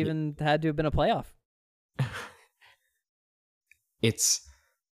wouldn't have even had to have been a playoff. It's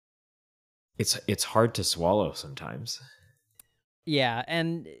hard to swallow sometimes. Yeah,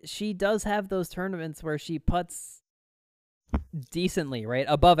 and she does have those tournaments where she putts decently, right?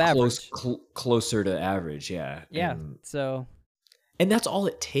 Above average. Closer to average, yeah. Yeah, and that's all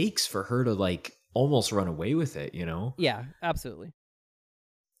it takes for her to almost run away with it, Yeah, absolutely.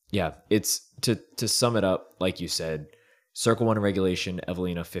 Yeah, it's to sum it up, like you said, Circle 1 in regulation,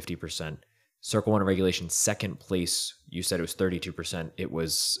 Evelina 50%. Circle 1 in regulation, 2nd place, you said it was 32%. It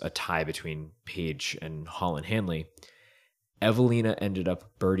was a tie between Paige and Holyn Handley. Evelina ended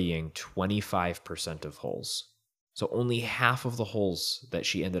up birdieing 25% of holes. So only half of the holes that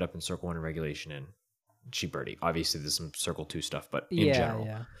she ended up in Circle 1 in regulation in, she birdied. Obviously, there's some Circle 2 stuff, but in general.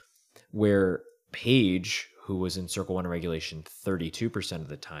 Yeah. Where Paige, who was in Circle 1 in regulation 32% of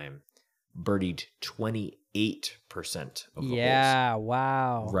the time, birdied 28% of the holes. Yeah,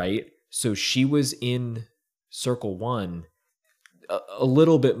 wow. Right? So she was in Circle 1 a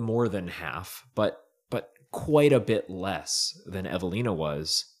little bit more than half, but quite a bit less than Evelina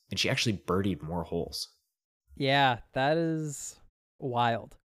was, and she actually birdied more holes. Yeah, that is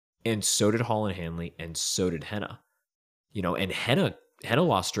wild. And so did Holyn Handley, and so did Henna. And Henna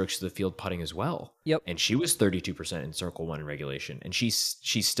lost strokes to the field putting as well. Yep. And she was 32% in Circle 1 in regulation, and she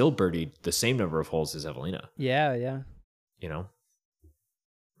still birdied the same number of holes as Evelina. Yeah.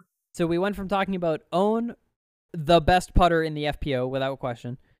 So we went from talking about Own, the best putter in the FPO without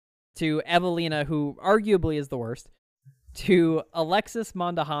question, to Evelina, who arguably is the worst, to Alexis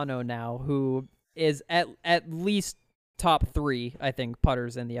Mondahano now, who is at least top 3, I think,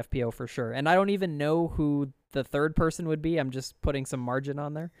 putters in the FPO for sure. And I don't even know who the third person would be. I'm just putting some margin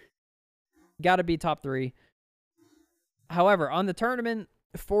on there. Got to be top 3. However, on the tournament,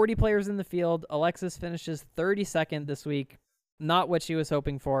 40 players in the field. Alexis finishes 32nd this week. Not what she was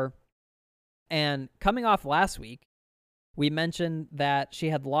hoping for. And coming off last week, we mentioned that she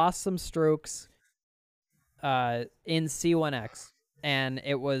had lost some strokes in C1X, and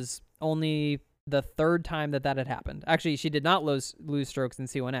it was only the 3rd time that had happened. Actually, she did not lose strokes in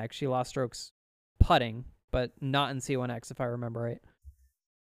C1X. She lost strokes putting, but not in C1X, if I remember right.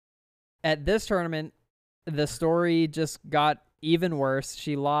 At this tournament, the story just got even worse.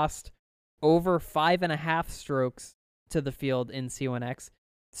 She lost over 5.5 strokes to the field in C1X.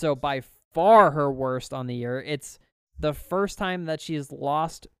 So by far her worst on the year. It's the first time that she's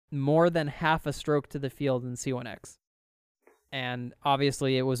lost more than half a stroke to the field in C1X. And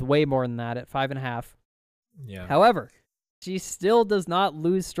obviously it was way more than that at 5.5. Yeah. However, she still does not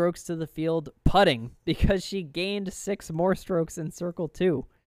lose strokes to the field putting because she gained 6 more strokes in Circle 2.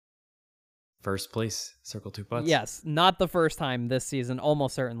 First place, Circle 2 putts. Yes, not the first time this season,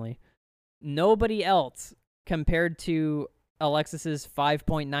 almost certainly. Nobody else compared to Alexis's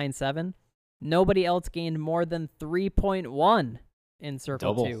 5.97 Nobody else gained more than 3.1 in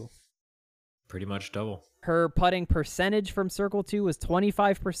Circle Double. 2. Pretty much double. Her putting percentage from Circle 2 was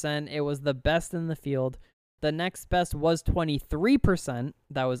 25%. It was the best in the field. The next best was 23%.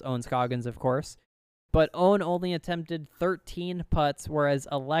 That was Owen Scoggins, of course. But Owen only attempted 13 putts, whereas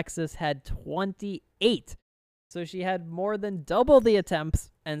Alexis had 28. So she had more than double the attempts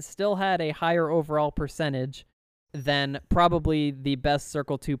and still had a higher overall percentage than probably the best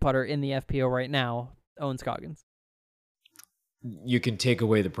Circle 2 putter in the FPO right now, Owen Scoggins. You can take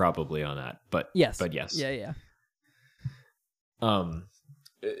away the probably on that, but Yes. But yes. Yeah.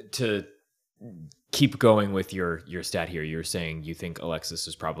 To keep going with your stat here, you're saying you think Alexis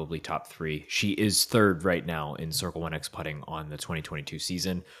is probably top 3. She is third right now in Circle 1X putting on the 2022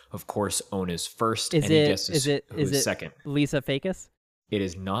 season. Of course, Owen is first. Is Any it guesses who is second? Lisa Fakis? It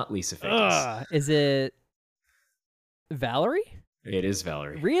is not Lisa Fakis. Is it Valerie? It is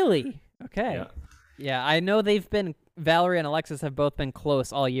Valerie. Really? Okay. Yeah, I know Valerie and Alexis have both been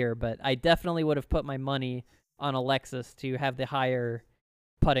close all year, but I definitely would have put my money on Alexis to have the higher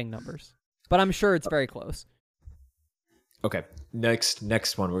putting numbers. But I'm sure it's very close. Okay. Next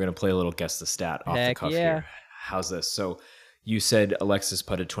one, we're going to play a little guess the stat off the cuff here. How's this? So you said Alexis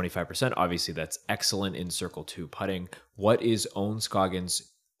putted 25%. Obviously, that's excellent in Circle 2 putting. What is Owen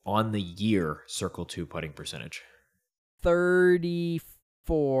Scoggins on the year Circle 2 putting percentage?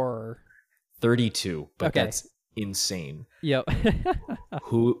 34. 32, but okay. That's insane. Yep.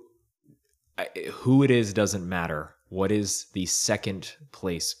 Who it is doesn't matter. What is the second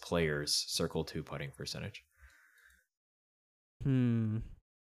place player's Circle 2 putting percentage? So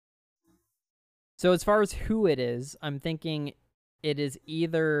as far as who it is, I'm thinking it is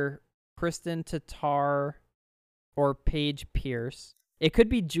either Kristen Tatar or Paige Pierce. It could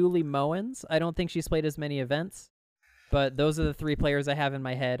be Julie Mowens. I don't think she's played as many events, but those are the 3 players I have in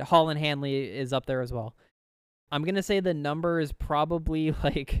my head. Holland Hanley is up there as well. I'm going to say the number is probably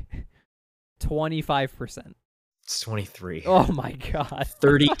like 25%. It's 23. Oh my God.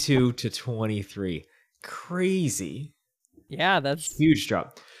 32 to 23. Crazy. Yeah, that's huge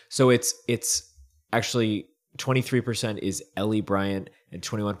drop. So it's actually 23% is Ellie Bryant and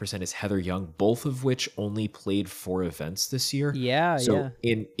 21% is Heather Young, both of which only played 4 events this year. Yeah, so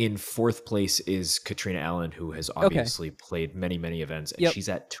in 4th place is Katrina Allen, who has obviously played many events, and she's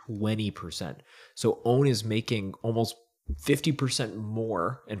at 20%. So Owen is making almost 50%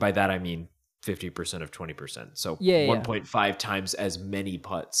 more, and by that I mean 50% of 20%. So 1.5 times as many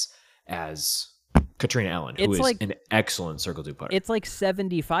putts as Katrina Allen, who is an excellent Circle 2 putter. It's like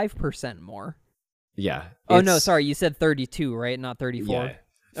 75% more. Yeah. Oh, no, sorry. You said 32, right? Not 34? Yeah,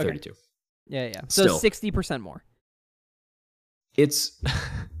 32. Okay. Yeah. So still, 60% more. It's...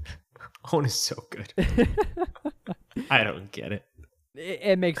 Owen is so good. I don't get it.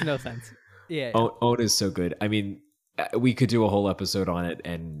 It makes no sense. Yeah. Owen is so good. I mean, we could do a whole episode on it,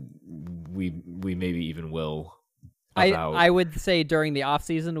 and we maybe even will. I would say during the off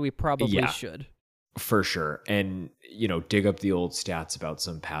season we probably should. For sure. And, dig up the old stats about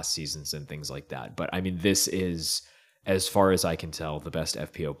some past seasons and things like that. But I mean, this is, as far as I can tell, the best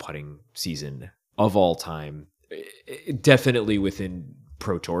FPO putting season of all time. Definitely within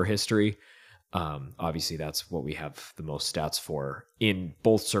Pro Tour history. Obviously, that's what we have the most stats for in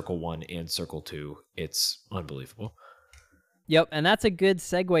both Circle 1 and Circle 2. It's unbelievable. Yep. And that's a good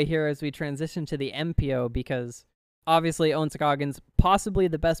segue here as we transition to the MPO, because obviously, Owen Scoggins, possibly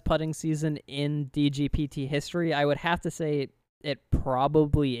the best putting season in DGPT history. I would have to say it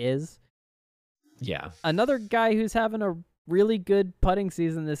probably is. Yeah. Another guy who's having a really good putting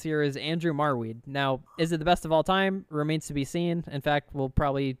season this year is Andrew Marweed. Now, is it the best of all time? Remains to be seen. In fact, we'll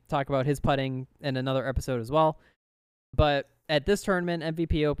probably talk about his putting in another episode as well. But at this tournament,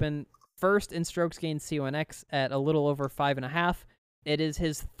 MVP Open, first in strokes gained C1X at a little over 5.5. It is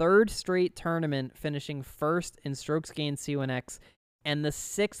his 3rd straight tournament finishing first in strokes gained C1X, and the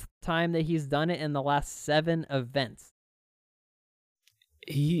 6th time that he's done it in the last 7 events.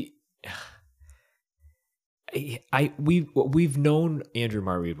 We've known Andrew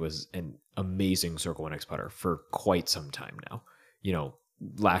Marweed was an amazing Circle 1X putter for quite some time now.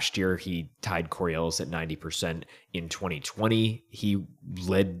 Last year he tied Corey Ellis at 90%. In 2020, he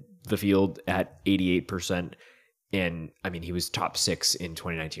led the field at 88%. And I mean, he was top 6 in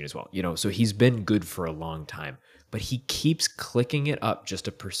 2019 as well. So he's been good for a long time, but he keeps clicking it up just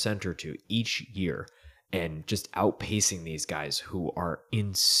a percent or two each year and just outpacing these guys who are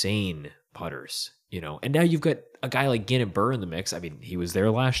insane putters, And now you've got a guy like Gannon Buhr in the mix. I mean, he was there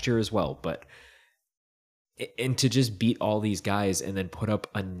last year as well, and to just beat all these guys and then put up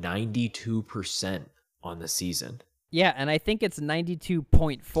a 92% on the season. Yeah, and I think it's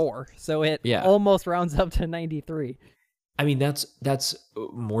 92.4, so it Yeah. almost rounds up to 93. I mean, that's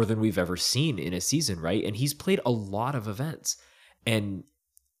more than we've ever seen in a season, right? And he's played a lot of events. And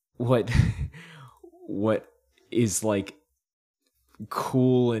what what is like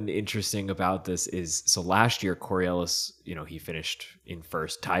cool and interesting about this is, so last year Corey Ellis, he finished in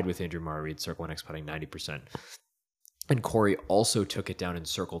first, tied with Andrew Marreed, Circle 1X putting 90%. And Corey also took it down in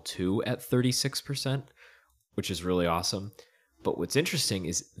Circle 2 at 36%, which is really awesome. But what's interesting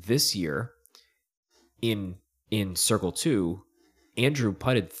is this year in Circle 2, Andrew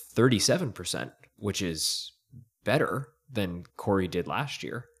putted 37%, which is better than Corey did last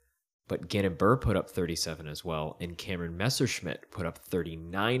year. But Gannon Buhr put up 37 as well, and Cameron Messerschmidt put up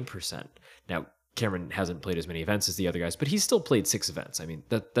 39%. Now, Cameron hasn't played as many events as the other guys, but he's still played 6 events. I mean,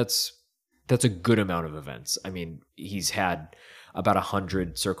 that's a good amount of events. I mean, he's had about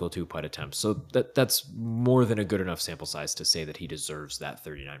 100 Circle 2 putt attempts, so that's more than a good enough sample size to say that he deserves that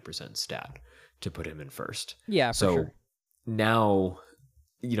 39% stat to put him in first. Yeah, for sure. Now,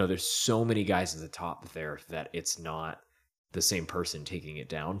 there's so many guys at the top there that it's not the same person taking it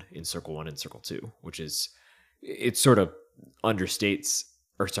down in Circle 1 and Circle 2, which is, it sort of underlines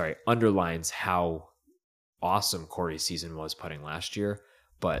how awesome Corey's season was putting last year.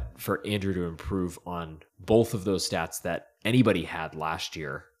 But for Andrew to improve on both of those stats that anybody had last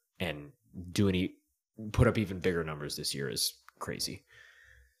year and put up even bigger numbers this year is crazy.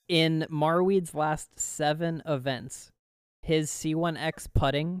 In Marweed's last 7 events, his C1X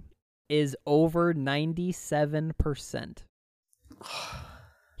putting is over 97%.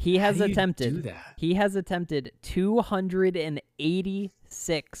 He has attempted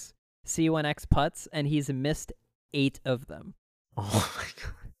 286 C1X putts, and he's missed 8 of them. Oh my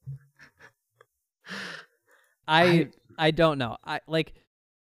god. I don't know.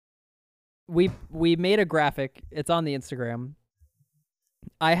 We made a graphic. It's on the Instagram.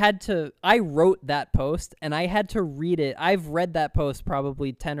 I wrote that post and I had to read it. I've read that post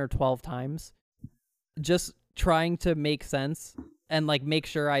probably 10 or 12 times, just trying to make sense and make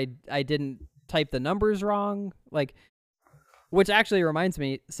sure I didn't type the numbers wrong. Which actually reminds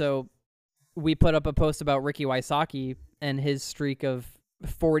me, so we put up a post about Ricky Wysocki and his streak of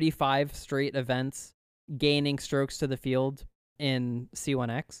 45 straight events gaining strokes to the field in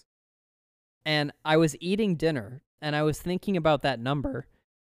C1X. And I was eating dinner and I was thinking about that number.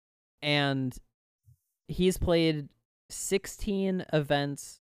 And he's played 16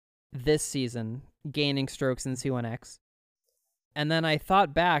 events this season gaining strokes in C1X. And then I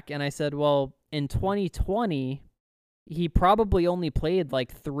thought back and I said, well, in 2020, he probably only played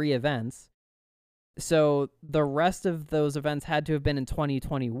 3 events. So the rest of those events had to have been in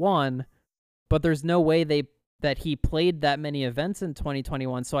 2021, but there's no way that he played that many events in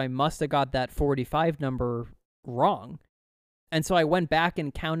 2021, so I must have got that 45 number wrong. And so I went back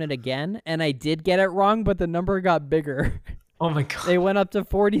and counted again, and I did get it wrong, but the number got bigger. Oh my god. They went up to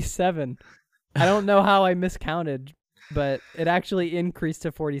 47. I don't know how I miscounted, but it actually increased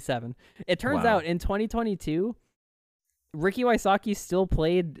to 47. It turns out in 2022, Ricky Wysocki still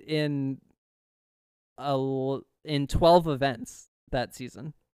played in 12 events that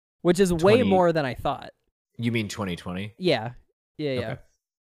season, which is way more than I thought. You mean 2020? Yeah.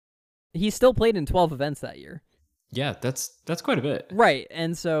 He still played in 12 events that year. Yeah, that's quite a bit. Right,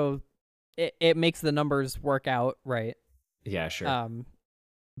 and so it makes the numbers work out, right? Yeah, sure.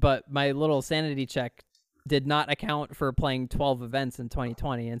 But my little sanity check did not account for playing 12 events in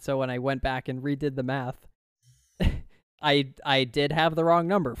 2020, and so when I went back and redid the math, I did have the wrong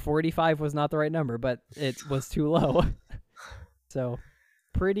number. 45 was not the right number, but it was too low. So,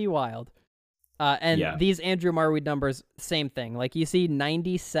 pretty wild. These Andrew Marweed numbers, same thing. You see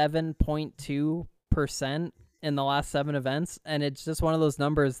 97.2% in the last 7 events, and it's just one of those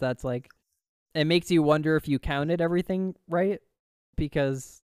numbers that's it makes you wonder if you counted everything right,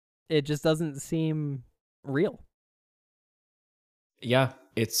 because it just doesn't seem real. Yeah,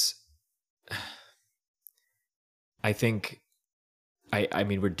 I think I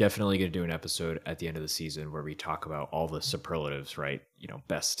mean, we're definitely going to do an episode at the end of the season where we talk about all the superlatives, right?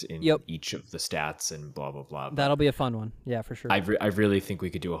 Best in each of the stats and blah, blah, blah. That'll be a fun one. Yeah, for sure. I really think we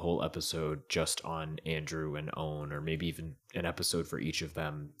could do a whole episode just on Andrew and Owen, or maybe even an episode for each of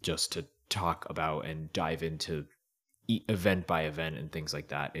them, just to talk about and dive into event by event and things like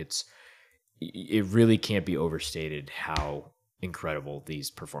that. It really can't be overstated how incredible these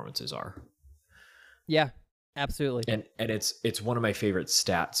performances are. Yeah. Absolutely. And it's one of my favorite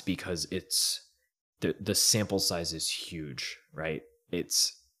stats because it's the sample size is huge, right?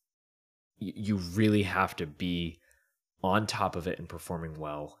 You really have to be on top of it and performing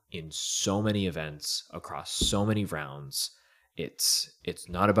well in so many events across so many rounds. It's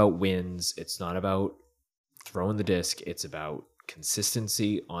not about wins. It's not about throwing the disc. It's about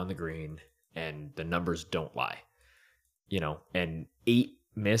consistency on the green, and the numbers don't lie. And 8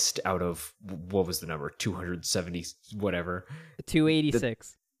 missed out of, what was the number? 270 whatever.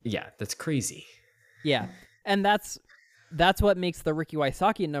 286. Yeah, that's crazy. Yeah. And that's what makes the Ricky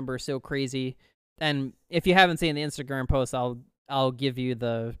Wysocki number so crazy. And if you haven't seen the Instagram post, I'll give you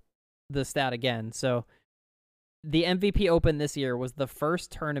the stat again. So the MVP Open this year was the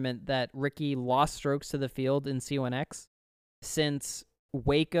first tournament that Ricky lost strokes to the field in C1X since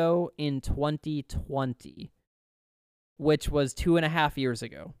Waco in 2020, which was 2.5 years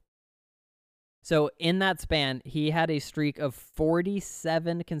ago. So in that span, he had a streak of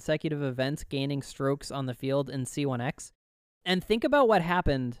 47 consecutive events gaining strokes on the field in C1X. And think about what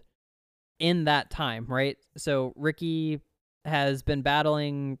happened in that time, right? So Ricky has been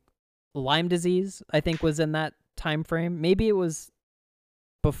battling Lyme disease, I think was in that time frame. Maybe it was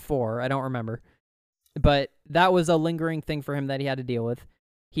before, I don't remember. But that was a lingering thing for him that he had to deal with.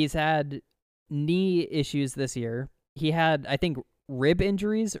 He's had knee issues this year. He had, I think, rib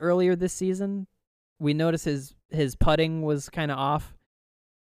injuries earlier this season. We noticed his putting was kind of off.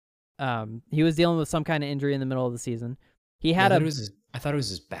 He was dealing with some kind of injury in the middle of the season. He had I thought it was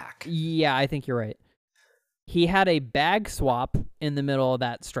his back. Yeah, I think you're right. He had a bag swap in the middle of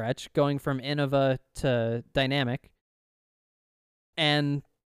that stretch, going from Innova to Dynamic, and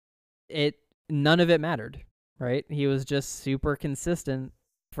none of it mattered, right? He was just super consistent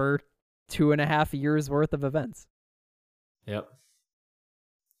for 2.5 years worth of events. Yep.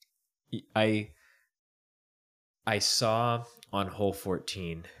 I saw on hole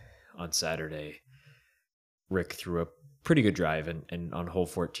 14 on Saturday, Rick threw a pretty good drive, and on hole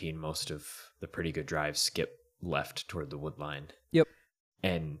 14, most of the pretty good drives skip left toward the wood line. Yep.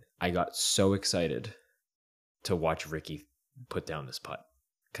 And I got so excited to watch Ricky put down this putt,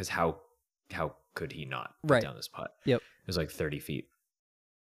 because how could he not put down this putt? Yep. It was like 30 feet.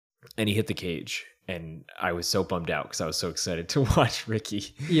 And he hit the cage, and I was so bummed out because I was so excited to watch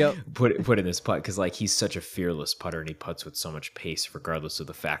Ricky put in this putt, because like he's such a fearless putter, and he putts with so much pace regardless of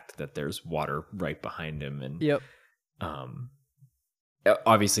the fact that there's water right behind him. And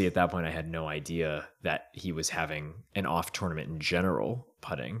obviously at that point I had no idea that he was having an off tournament in general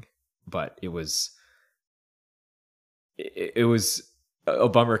putting, but it was a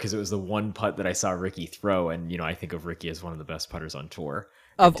bummer because it was the one putt that I saw Ricky throw, and I think of Ricky as one of the best putters on tour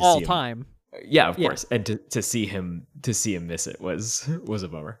of all time. Yeah, of course. And to see him miss it was a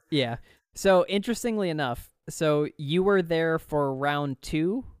bummer. Yeah. So interestingly enough, so you were there for round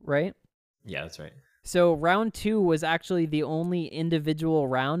 2, right? Yeah, that's right. So round 2 was actually the only individual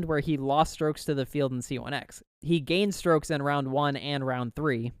round where he lost strokes to the field in C1X. He gained strokes in round 1 and round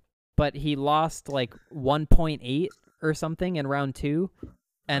 3, but he lost like 1.8 or something in round 2,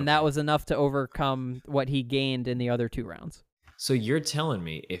 and that was enough to overcome what he gained in the other 2 rounds. So you're telling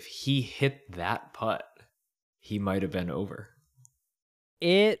me if he hit that putt, he might have been over?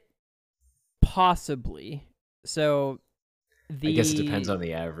 It possibly. So I guess it depends on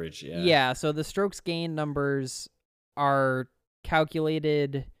the average, yeah. Yeah, so the strokes gain numbers are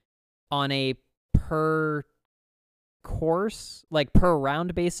calculated on a per course, like per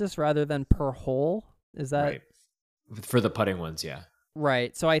round basis rather than per hole. Is that right? For the putting ones, yeah.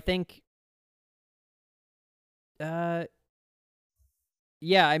 Right. So I think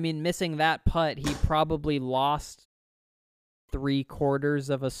yeah, I mean, missing that putt, he probably lost 3/4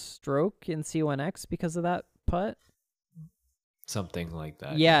 of a stroke in C1X because of that putt. Something like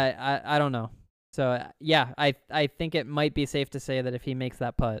that. Yeah, I don't know. So yeah, I think it might be safe to say that if he makes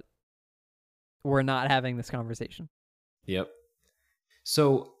that putt, we're not having this conversation. Yep.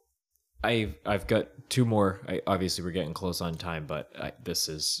 So I've got 2 more. Obviously, we're getting close on time, but this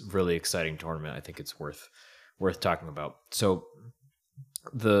is really exciting tournament. I think it's worth talking about. So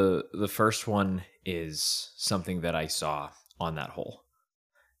the first one is something that I saw on that hole,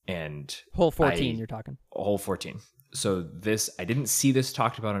 and hole 14. You're talking hole 14. So I didn't see this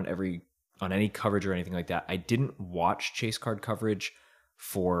talked about on any coverage or anything like that. I didn't watch Chase Card coverage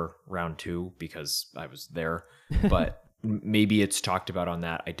for round 2 because I was there, but maybe it's talked about on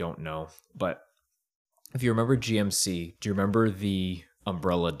that. I don't know. But if you remember GMC, do you remember the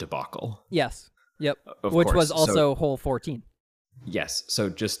umbrella debacle? Yes. Yep. Which was also hole 14. Yes. So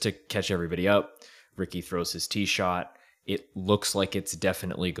just to catch everybody up, Ricky throws his tee shot. It looks like it's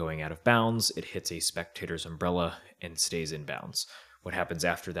definitely going out of bounds. It hits a spectator's umbrella and stays in bounds. What happens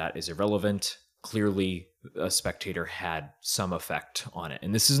after that is irrelevant. Clearly, a spectator had some effect on it.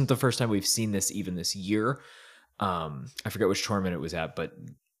 And this isn't the first time we've seen this even this year. I forget which tournament it was at, but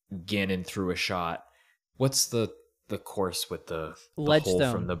Ganon threw a shot. What's the course with the hole from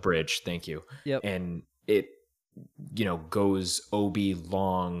Ledgestone. the bridge? Thank you. Yep. And it, goes OB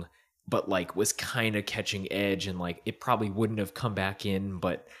long, but like was kind of catching edge, and like it probably wouldn't have come back in,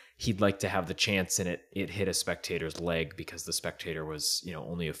 but he'd like to have the chance, and it hit a spectator's leg because the spectator was,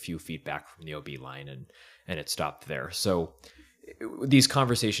 only a few feet back from the OB line, and it stopped there. So these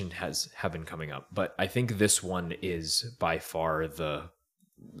conversations have been coming up, but I think this one is by far the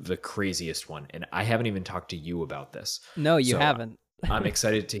craziest one, and I haven't even talked to you about this. No, you So haven't. I'm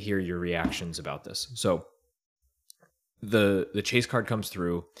excited to hear your reactions about this. So the chase card comes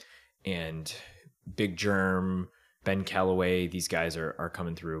through, and Big Germ, Ben Calloway, these guys are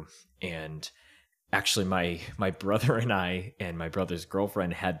coming through, and actually my brother and I and my brother's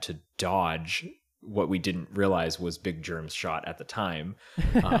girlfriend had to dodge what we didn't realize was Big Germ's shot at the time.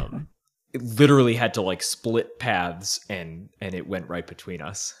 It literally had to like split paths, and it went right between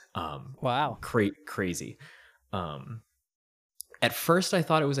us. Wow. Crazy. At first I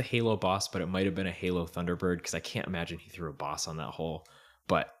thought it was a Halo boss, but it might have been a Halo Thunderbird, because I can't imagine he threw a boss on that hole.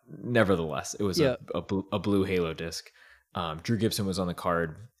 But nevertheless, it was Yeah. a blue Halo disc. Drew Gibson was on the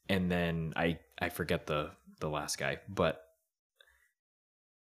card, and then I forget the last guy, but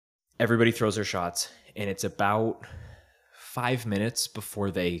everybody throws their shots, and it's about 5 minutes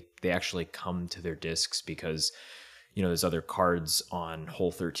before they actually come to their discs, because there's other cards on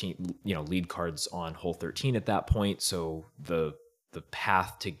hole 13, lead cards on hole 13 at that point. So the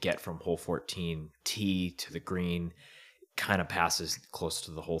path to get from hole 14 tee to the green kind of passes close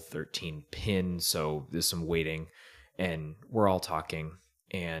to the hole 13 pin. So there's some waiting, and we're all talking,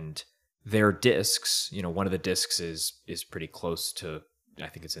 and their discs, one of the discs is pretty close to, I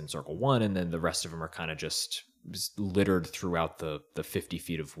think it's in circle 1, and then the rest of them are kind of just littered throughout the 50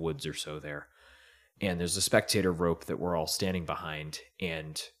 feet of woods or so there. And there's a spectator rope that we're all standing behind,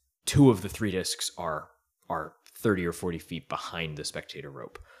 and 2 of the 3 discs are 30 or 40 feet behind the spectator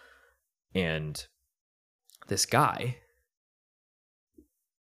rope. And this guy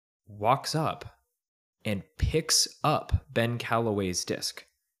walks up and picks up Ben Calloway's disc.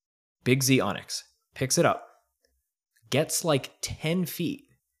 Big Z Onyx picks it up, gets like 10 feet,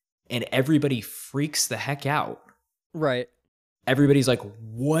 and everybody freaks the heck out. Right. Everybody's like,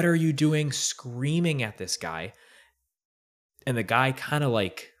 what are you doing? Screaming at this guy. And the guy kind of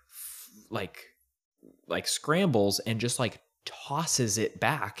like scrambles and just like tosses it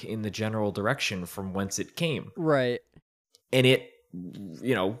back in the general direction from whence it came. Right. And it,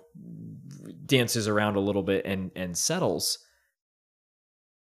 dances around a little bit and settles.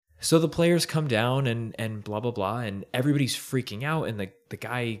 So the players come down and blah, blah, blah, and everybody's freaking out, and the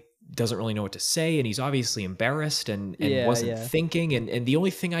guy doesn't really know what to say, and he's obviously embarrassed and wasn't thinking. And the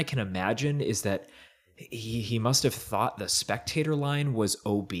only thing I can imagine is that he must have thought the spectator line was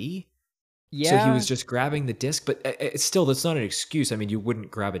OB. Yeah. So he was just grabbing the disc, but still, that's not an excuse. I mean, you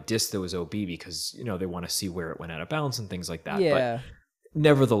wouldn't grab a disc that was OB because, they want to see where it went out of bounds and things like that. Yeah. But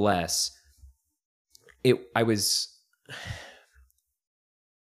nevertheless,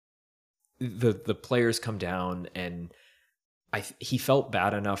 the players come down, and he felt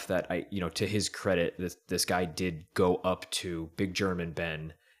bad enough that to his credit, this guy did go up to Big German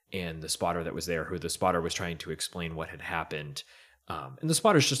Ben and the spotter that was there, who the spotter was trying to explain what had happened. And the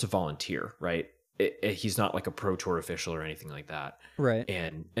spotter's just a volunteer, right? He's not like a Pro Tour official or anything like that. Right.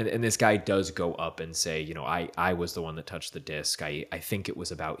 And this guy does go up and say, I was the one that touched the disc. I think it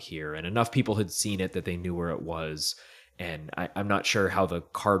was about here. And enough people had seen it that they knew where it was. And I'm not sure how the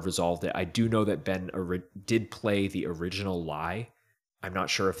card resolved it. I do know that Ben did play the original lie. I'm not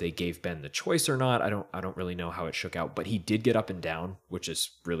sure if they gave Ben the choice or not. I don't really know how it shook out, but he did get up and down, which is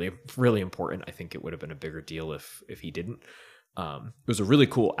really, really important. I think it would have been a bigger deal if he didn't. It was a really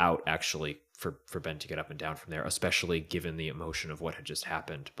cool out, actually, for Ben to get up and down from there, especially given the emotion of what had just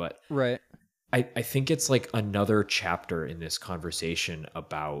happened. But right. I think it's like another chapter in this conversation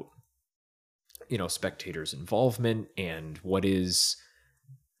about, spectators' involvement and what is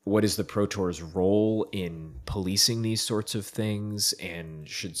the Pro Tour's role in policing these sorts of things, and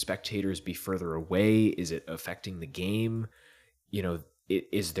should spectators be further away? Is it affecting the game?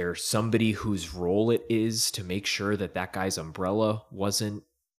 Is there somebody whose role it is to make sure that guy's umbrella wasn't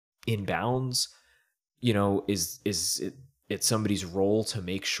in bounds? Is it somebody's role to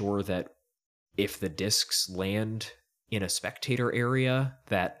make sure that if the discs land in a spectator area,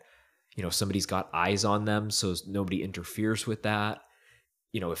 that somebody's got eyes on them so nobody interferes with that?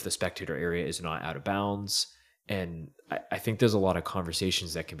 If the spectator area is not out of bounds. And I think there's a lot of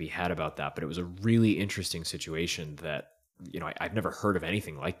conversations that can be had about that, but it was a really interesting situation that I've never heard of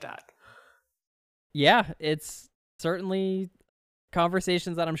anything like that. Yeah, it's certainly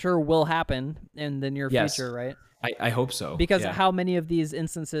conversations that I'm sure will happen in the near Yes. future, right? I hope so. Because yeah. how many of these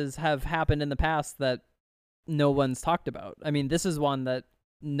instances have happened in the past that no one's talked about? I mean, this is one that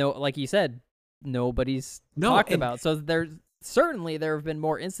like you said, nobody's talked about. So there have been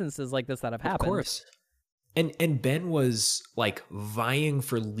more instances like this that have happened. Of course. And Ben was like vying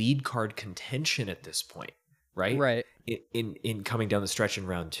for lead card contention at this point, right? Right. In coming down the stretch in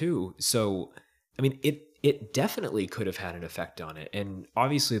round 2. So, I mean, it definitely could have had an effect on it. And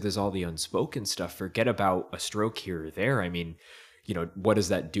obviously there's all the unspoken stuff. Forget about a stroke here or there. I mean, what does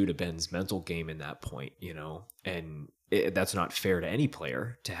that do to Ben's mental game in that point, And that's not fair to any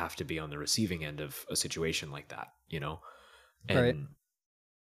player to have to be on the receiving end of a situation like that, And right.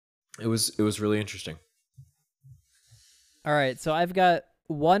 It was really interesting. All right, so I've got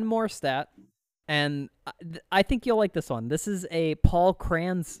one more stat, and I think you'll like this one. This is a Paul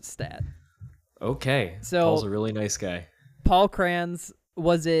Kranz stat. Okay, so Paul's a really nice guy. Paul Kranz,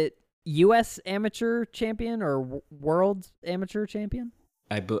 was it U.S. amateur champion or world amateur champion?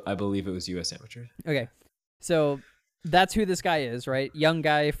 I believe it was U.S. amateur. Okay, so that's who this guy is, right? Young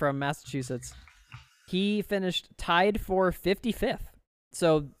guy from Massachusetts. He finished tied for 55th,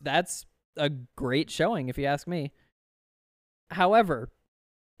 so that's a great showing if you ask me. However,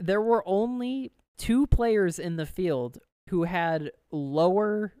 there were only 2 players in the field who had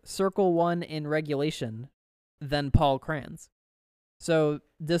lower Circle 1 in regulation than Paul Kranz. So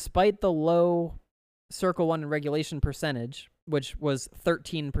despite the low Circle 1 in regulation percentage, which was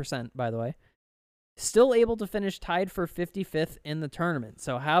 13%, by the way, still able to finish tied for 55th in the tournament.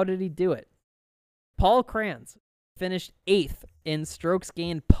 So how did he do it? Paul Kranz finished 8th in strokes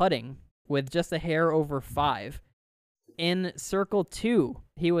gained putting with just a hair over 5. In Circle 2,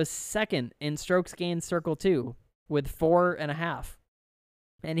 he was 2nd in strokes gained Circle 2 with 4.5.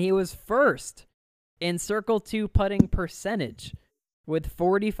 And he was 1st in Circle 2 putting percentage with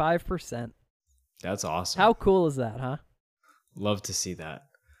 45%. That's awesome. How cool is that, huh? Love to see that.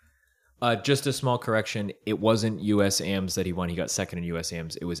 Just a small correction. It wasn't US AMs that he won. He got 2nd in US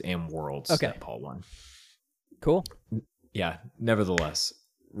AMs. It was AM Worlds that Paul won. Cool. Yeah, nevertheless,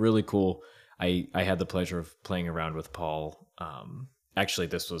 really cool. I had the pleasure of playing around with Paul. Actually,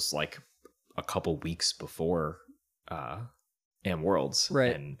 this was like a couple weeks before AM Worlds.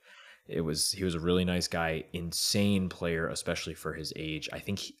 Right. And he was a really nice guy, insane player, especially for his age. I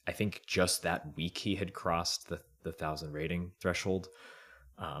think just that week he had crossed the 1,000 rating threshold.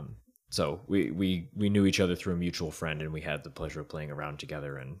 So we knew each other through a mutual friend, and we had the pleasure of playing around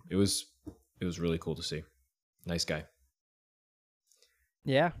together, and it was really cool to see. Nice guy.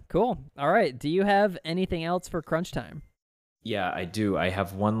 Yeah, cool. All right. Do you have anything else for crunch time? Yeah, I do. I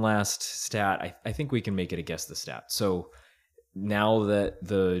have one last stat. I think we can make it a guess the stat. So now that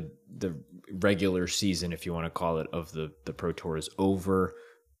the regular season, if you want to call it, of the Pro Tour is over,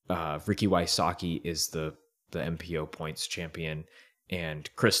 Ricky Wysocki is the MPO points champion, and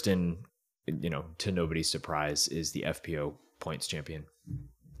Kristen, to nobody's surprise, is the FPO points champion.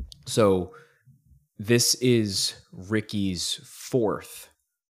 So this is Ricky's 4th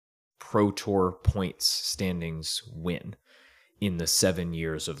Pro Tour points standings win in the 7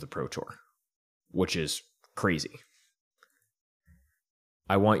 years of the Pro Tour, which is crazy.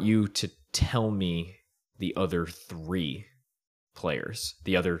 I want you to tell me the other 3 players,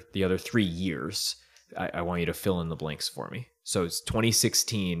 the other 3 years. I want you to fill in the blanks for me. So it's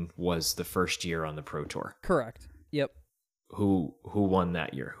 2016 was the first year on the Pro Tour. Correct. Yep. Who won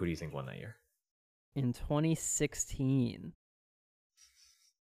that year? Who do you think won that year? In 2016.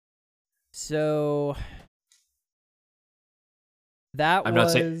 So that I'm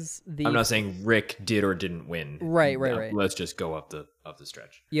was I'm not saying Rick did or didn't win. Right. Let's just go up the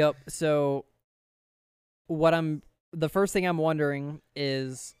stretch. Yep. So the first thing I'm wondering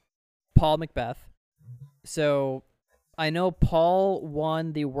is Paul McBeth. So I know Paul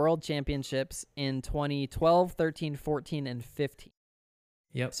won the World Championships in 2012, 13, 14, and 15.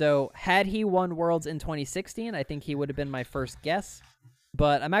 Yep. So had he won Worlds in 2016, I think he would have been my first guess.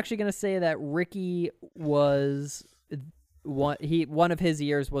 But I'm actually going to say that Ricky was one of his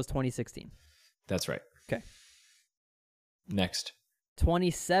years was 2016. That's right. Okay. Next.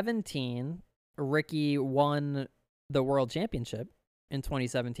 2017, Ricky won the World Championship in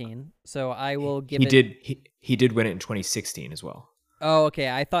 2017. So I will give He did win it in 2016 as well. Oh, okay.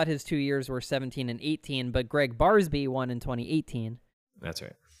 I thought his 2 years were 17 and 18, but Greg Barsby won in 2018. That's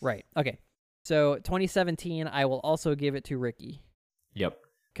right. Right. Okay. So 2017, I will also give it to Ricky. Yep.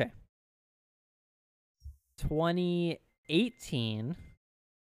 Okay. 2018.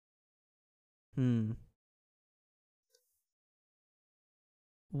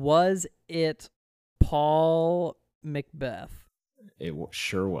 Was it Paul Macbeth. It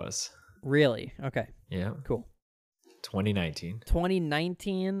sure was. Really? Okay, Yeah. cool. 2019.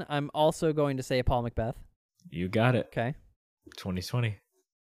 2019, I'm also going to say Paul Macbeth. You got it. Okay. 2020.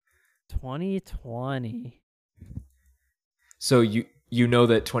 2020. So you know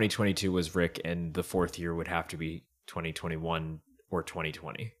that 2022 was Rick, and the fourth year would have to be 2021 or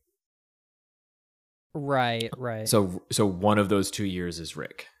 2020. Right. So one of those 2 years is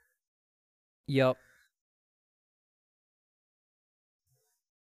Rick. Yep.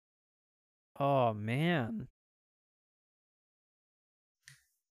 Oh man.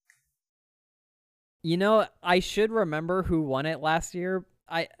 You know, I should remember who won it last year.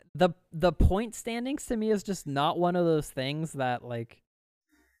 The point standings to me is just not one of those things that like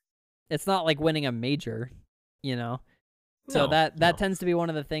it's not like winning a major, you know. So that tends to be one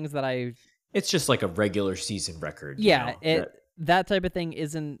of the things that it's just like a regular season record. Yeah, you know, that type of thing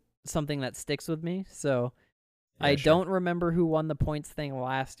isn't something that sticks with me. So yeah, I sure. don't remember who won the points thing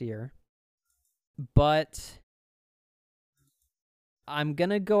last year. But I'm going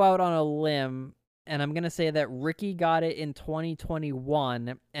to go out on a limb and I'm going to say that Ricky got it in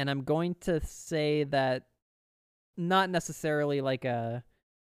 2021, and I'm going to say that not necessarily like a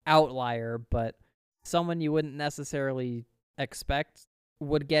outlier, but someone you wouldn't necessarily expect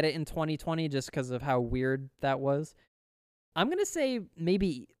would get it in 2020 just because of how weird that was. I'm going to say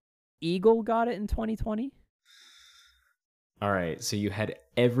maybe Eagle got it in 2020. All right, so you had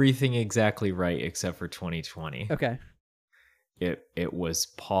everything exactly right except for 2020. Okay. It was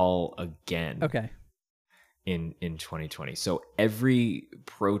Paul again. Okay. In 2020. So every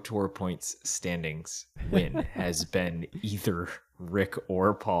Pro Tour points standings win has been either Rick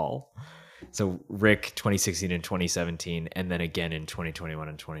or Paul. So Rick 2016 and 2017, and then again in 2021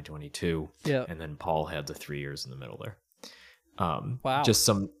 and 2022. Yeah. And then Paul had the 3 years in the middle there. Wow. Just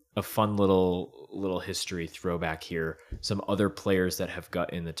a fun little history throwback here. Some other players that have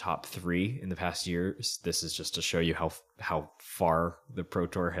got in the top 3 in the past years. This is just to show you how far the Pro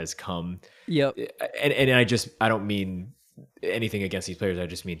Tour has come. Yep. And I don't mean anything against these players. I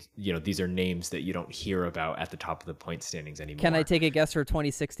just mean, you know, these are names that you don't hear about at the top of the point standings anymore. Can I take a guess for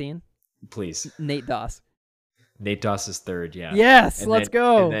 2016? Please. Nate Doss. Nate Doss is third, yeah. Yes, let's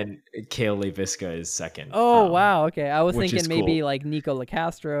go. And then Kale Leviska is second. Oh, wow. Okay. I was thinking maybe cool. like Nico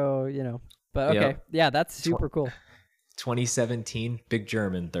LaCastro, you know. But okay. Yeah, that's super cool. 2017, Big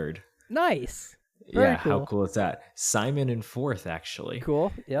German third. Nice. Very cool. How cool is that? Simon in fourth, actually.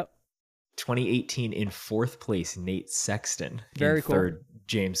 Cool. Yep. 2018 in fourth place, Nate Sexton. Very cool. Third,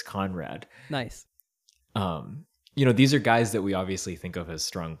 James Conrad. Nice. You know, these are guys that we obviously think of as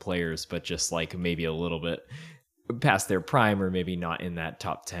strong players, but just like maybe a little bit past their prime, or maybe not in that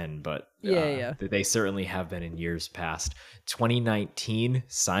top 10, but they certainly have been in years past. 2019,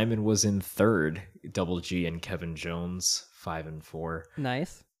 Simon was in third, Double G and Kevin Jones 5 and 4.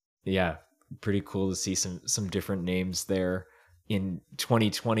 Nice. Yeah, pretty cool to see some different names there. In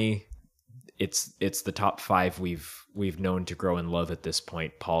 2020, it's the top 5 we've known to grow and love at this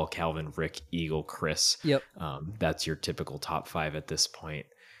point: Paul, Calvin, Rick, Eagle, Chris. Yep. That's your typical top 5 at this point.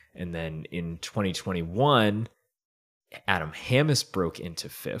 And then in 2021, Adam Hammes broke into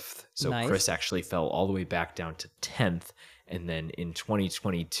 5th. So nice. Chris actually fell all the way back down to 10th. And then in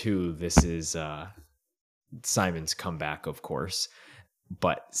 2022, this is Simon's comeback, of course.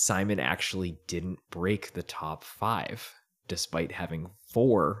 But Simon actually didn't break the top 5, despite having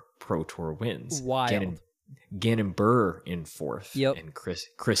 4 Pro Tour wins. Wild. Gannon Burr in 4th. Yep. And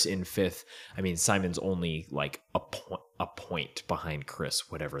Chris in 5th. I mean, Simon's only like a point behind Chris,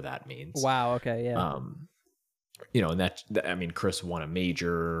 whatever that means. Wow. Okay. Yeah. You know, and that I mean, Chris won a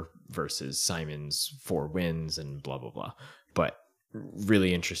major versus Simon's 4 wins and blah, blah, blah. But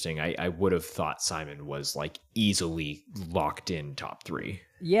really interesting. I would have thought Simon was like easily locked in top 3.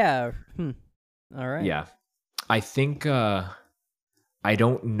 Yeah. All right. Yeah. I think, I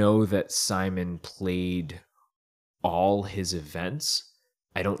don't know that Simon played all his events.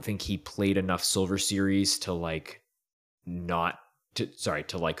 I don't think he played enough Silver Series to like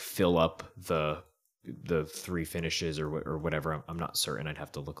to like fill up the 3 finishes or whatever. I'm not certain. I'd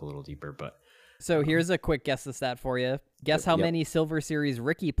have to look a little deeper, but so here's a quick guess of stat for you. Guess how many Silver Series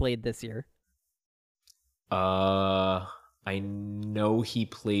Ricky played this year? I know he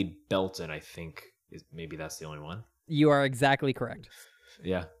played Belton. I think maybe that's the only one. You are exactly correct.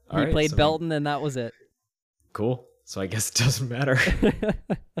 Yeah. He played Belton, and that was it. Cool. So I guess it doesn't matter.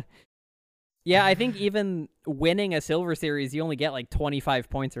 Yeah, I think even winning a Silver Series, you only get like 25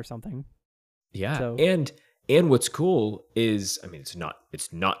 points or something. Yeah. So. And what's cool is, I mean,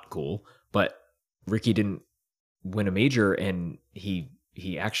 it's not cool, but Ricky didn't win a major, and he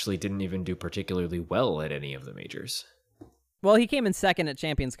he actually didn't even do particularly well at any of the majors. Well, he came in second at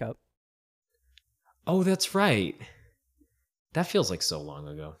Champions Cup. Oh, that's right. That feels like so long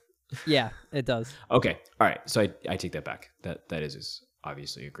ago. Yeah, it does. Okay. All right. So I take that back. That is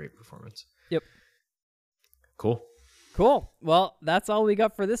obviously a great performance. Yep. Cool. Cool. Well, that's all we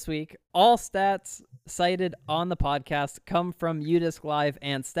got for this week. All stats cited on the podcast come from UDisc Live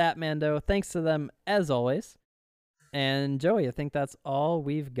and Statmando. Thanks to them as always. And Joey, I think that's all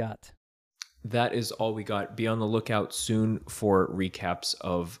we've got. That is all we got. Be on the lookout soon for recaps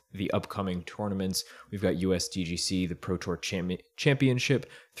of the upcoming tournaments. We've got USDGC, the Pro Tour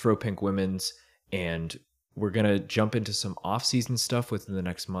Championship, Throw Pink Women's, and we're going to jump into some off-season stuff within the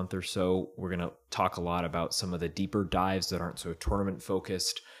next month or so. We're going to talk a lot about some of the deeper dives that aren't so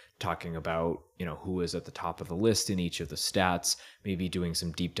tournament-focused, talking about, who is at the top of the list in each of the stats, maybe doing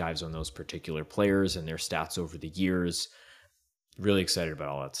some deep dives on those particular players and their stats over the years. Really excited about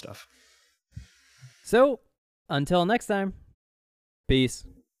all that stuff. So, until next time, peace.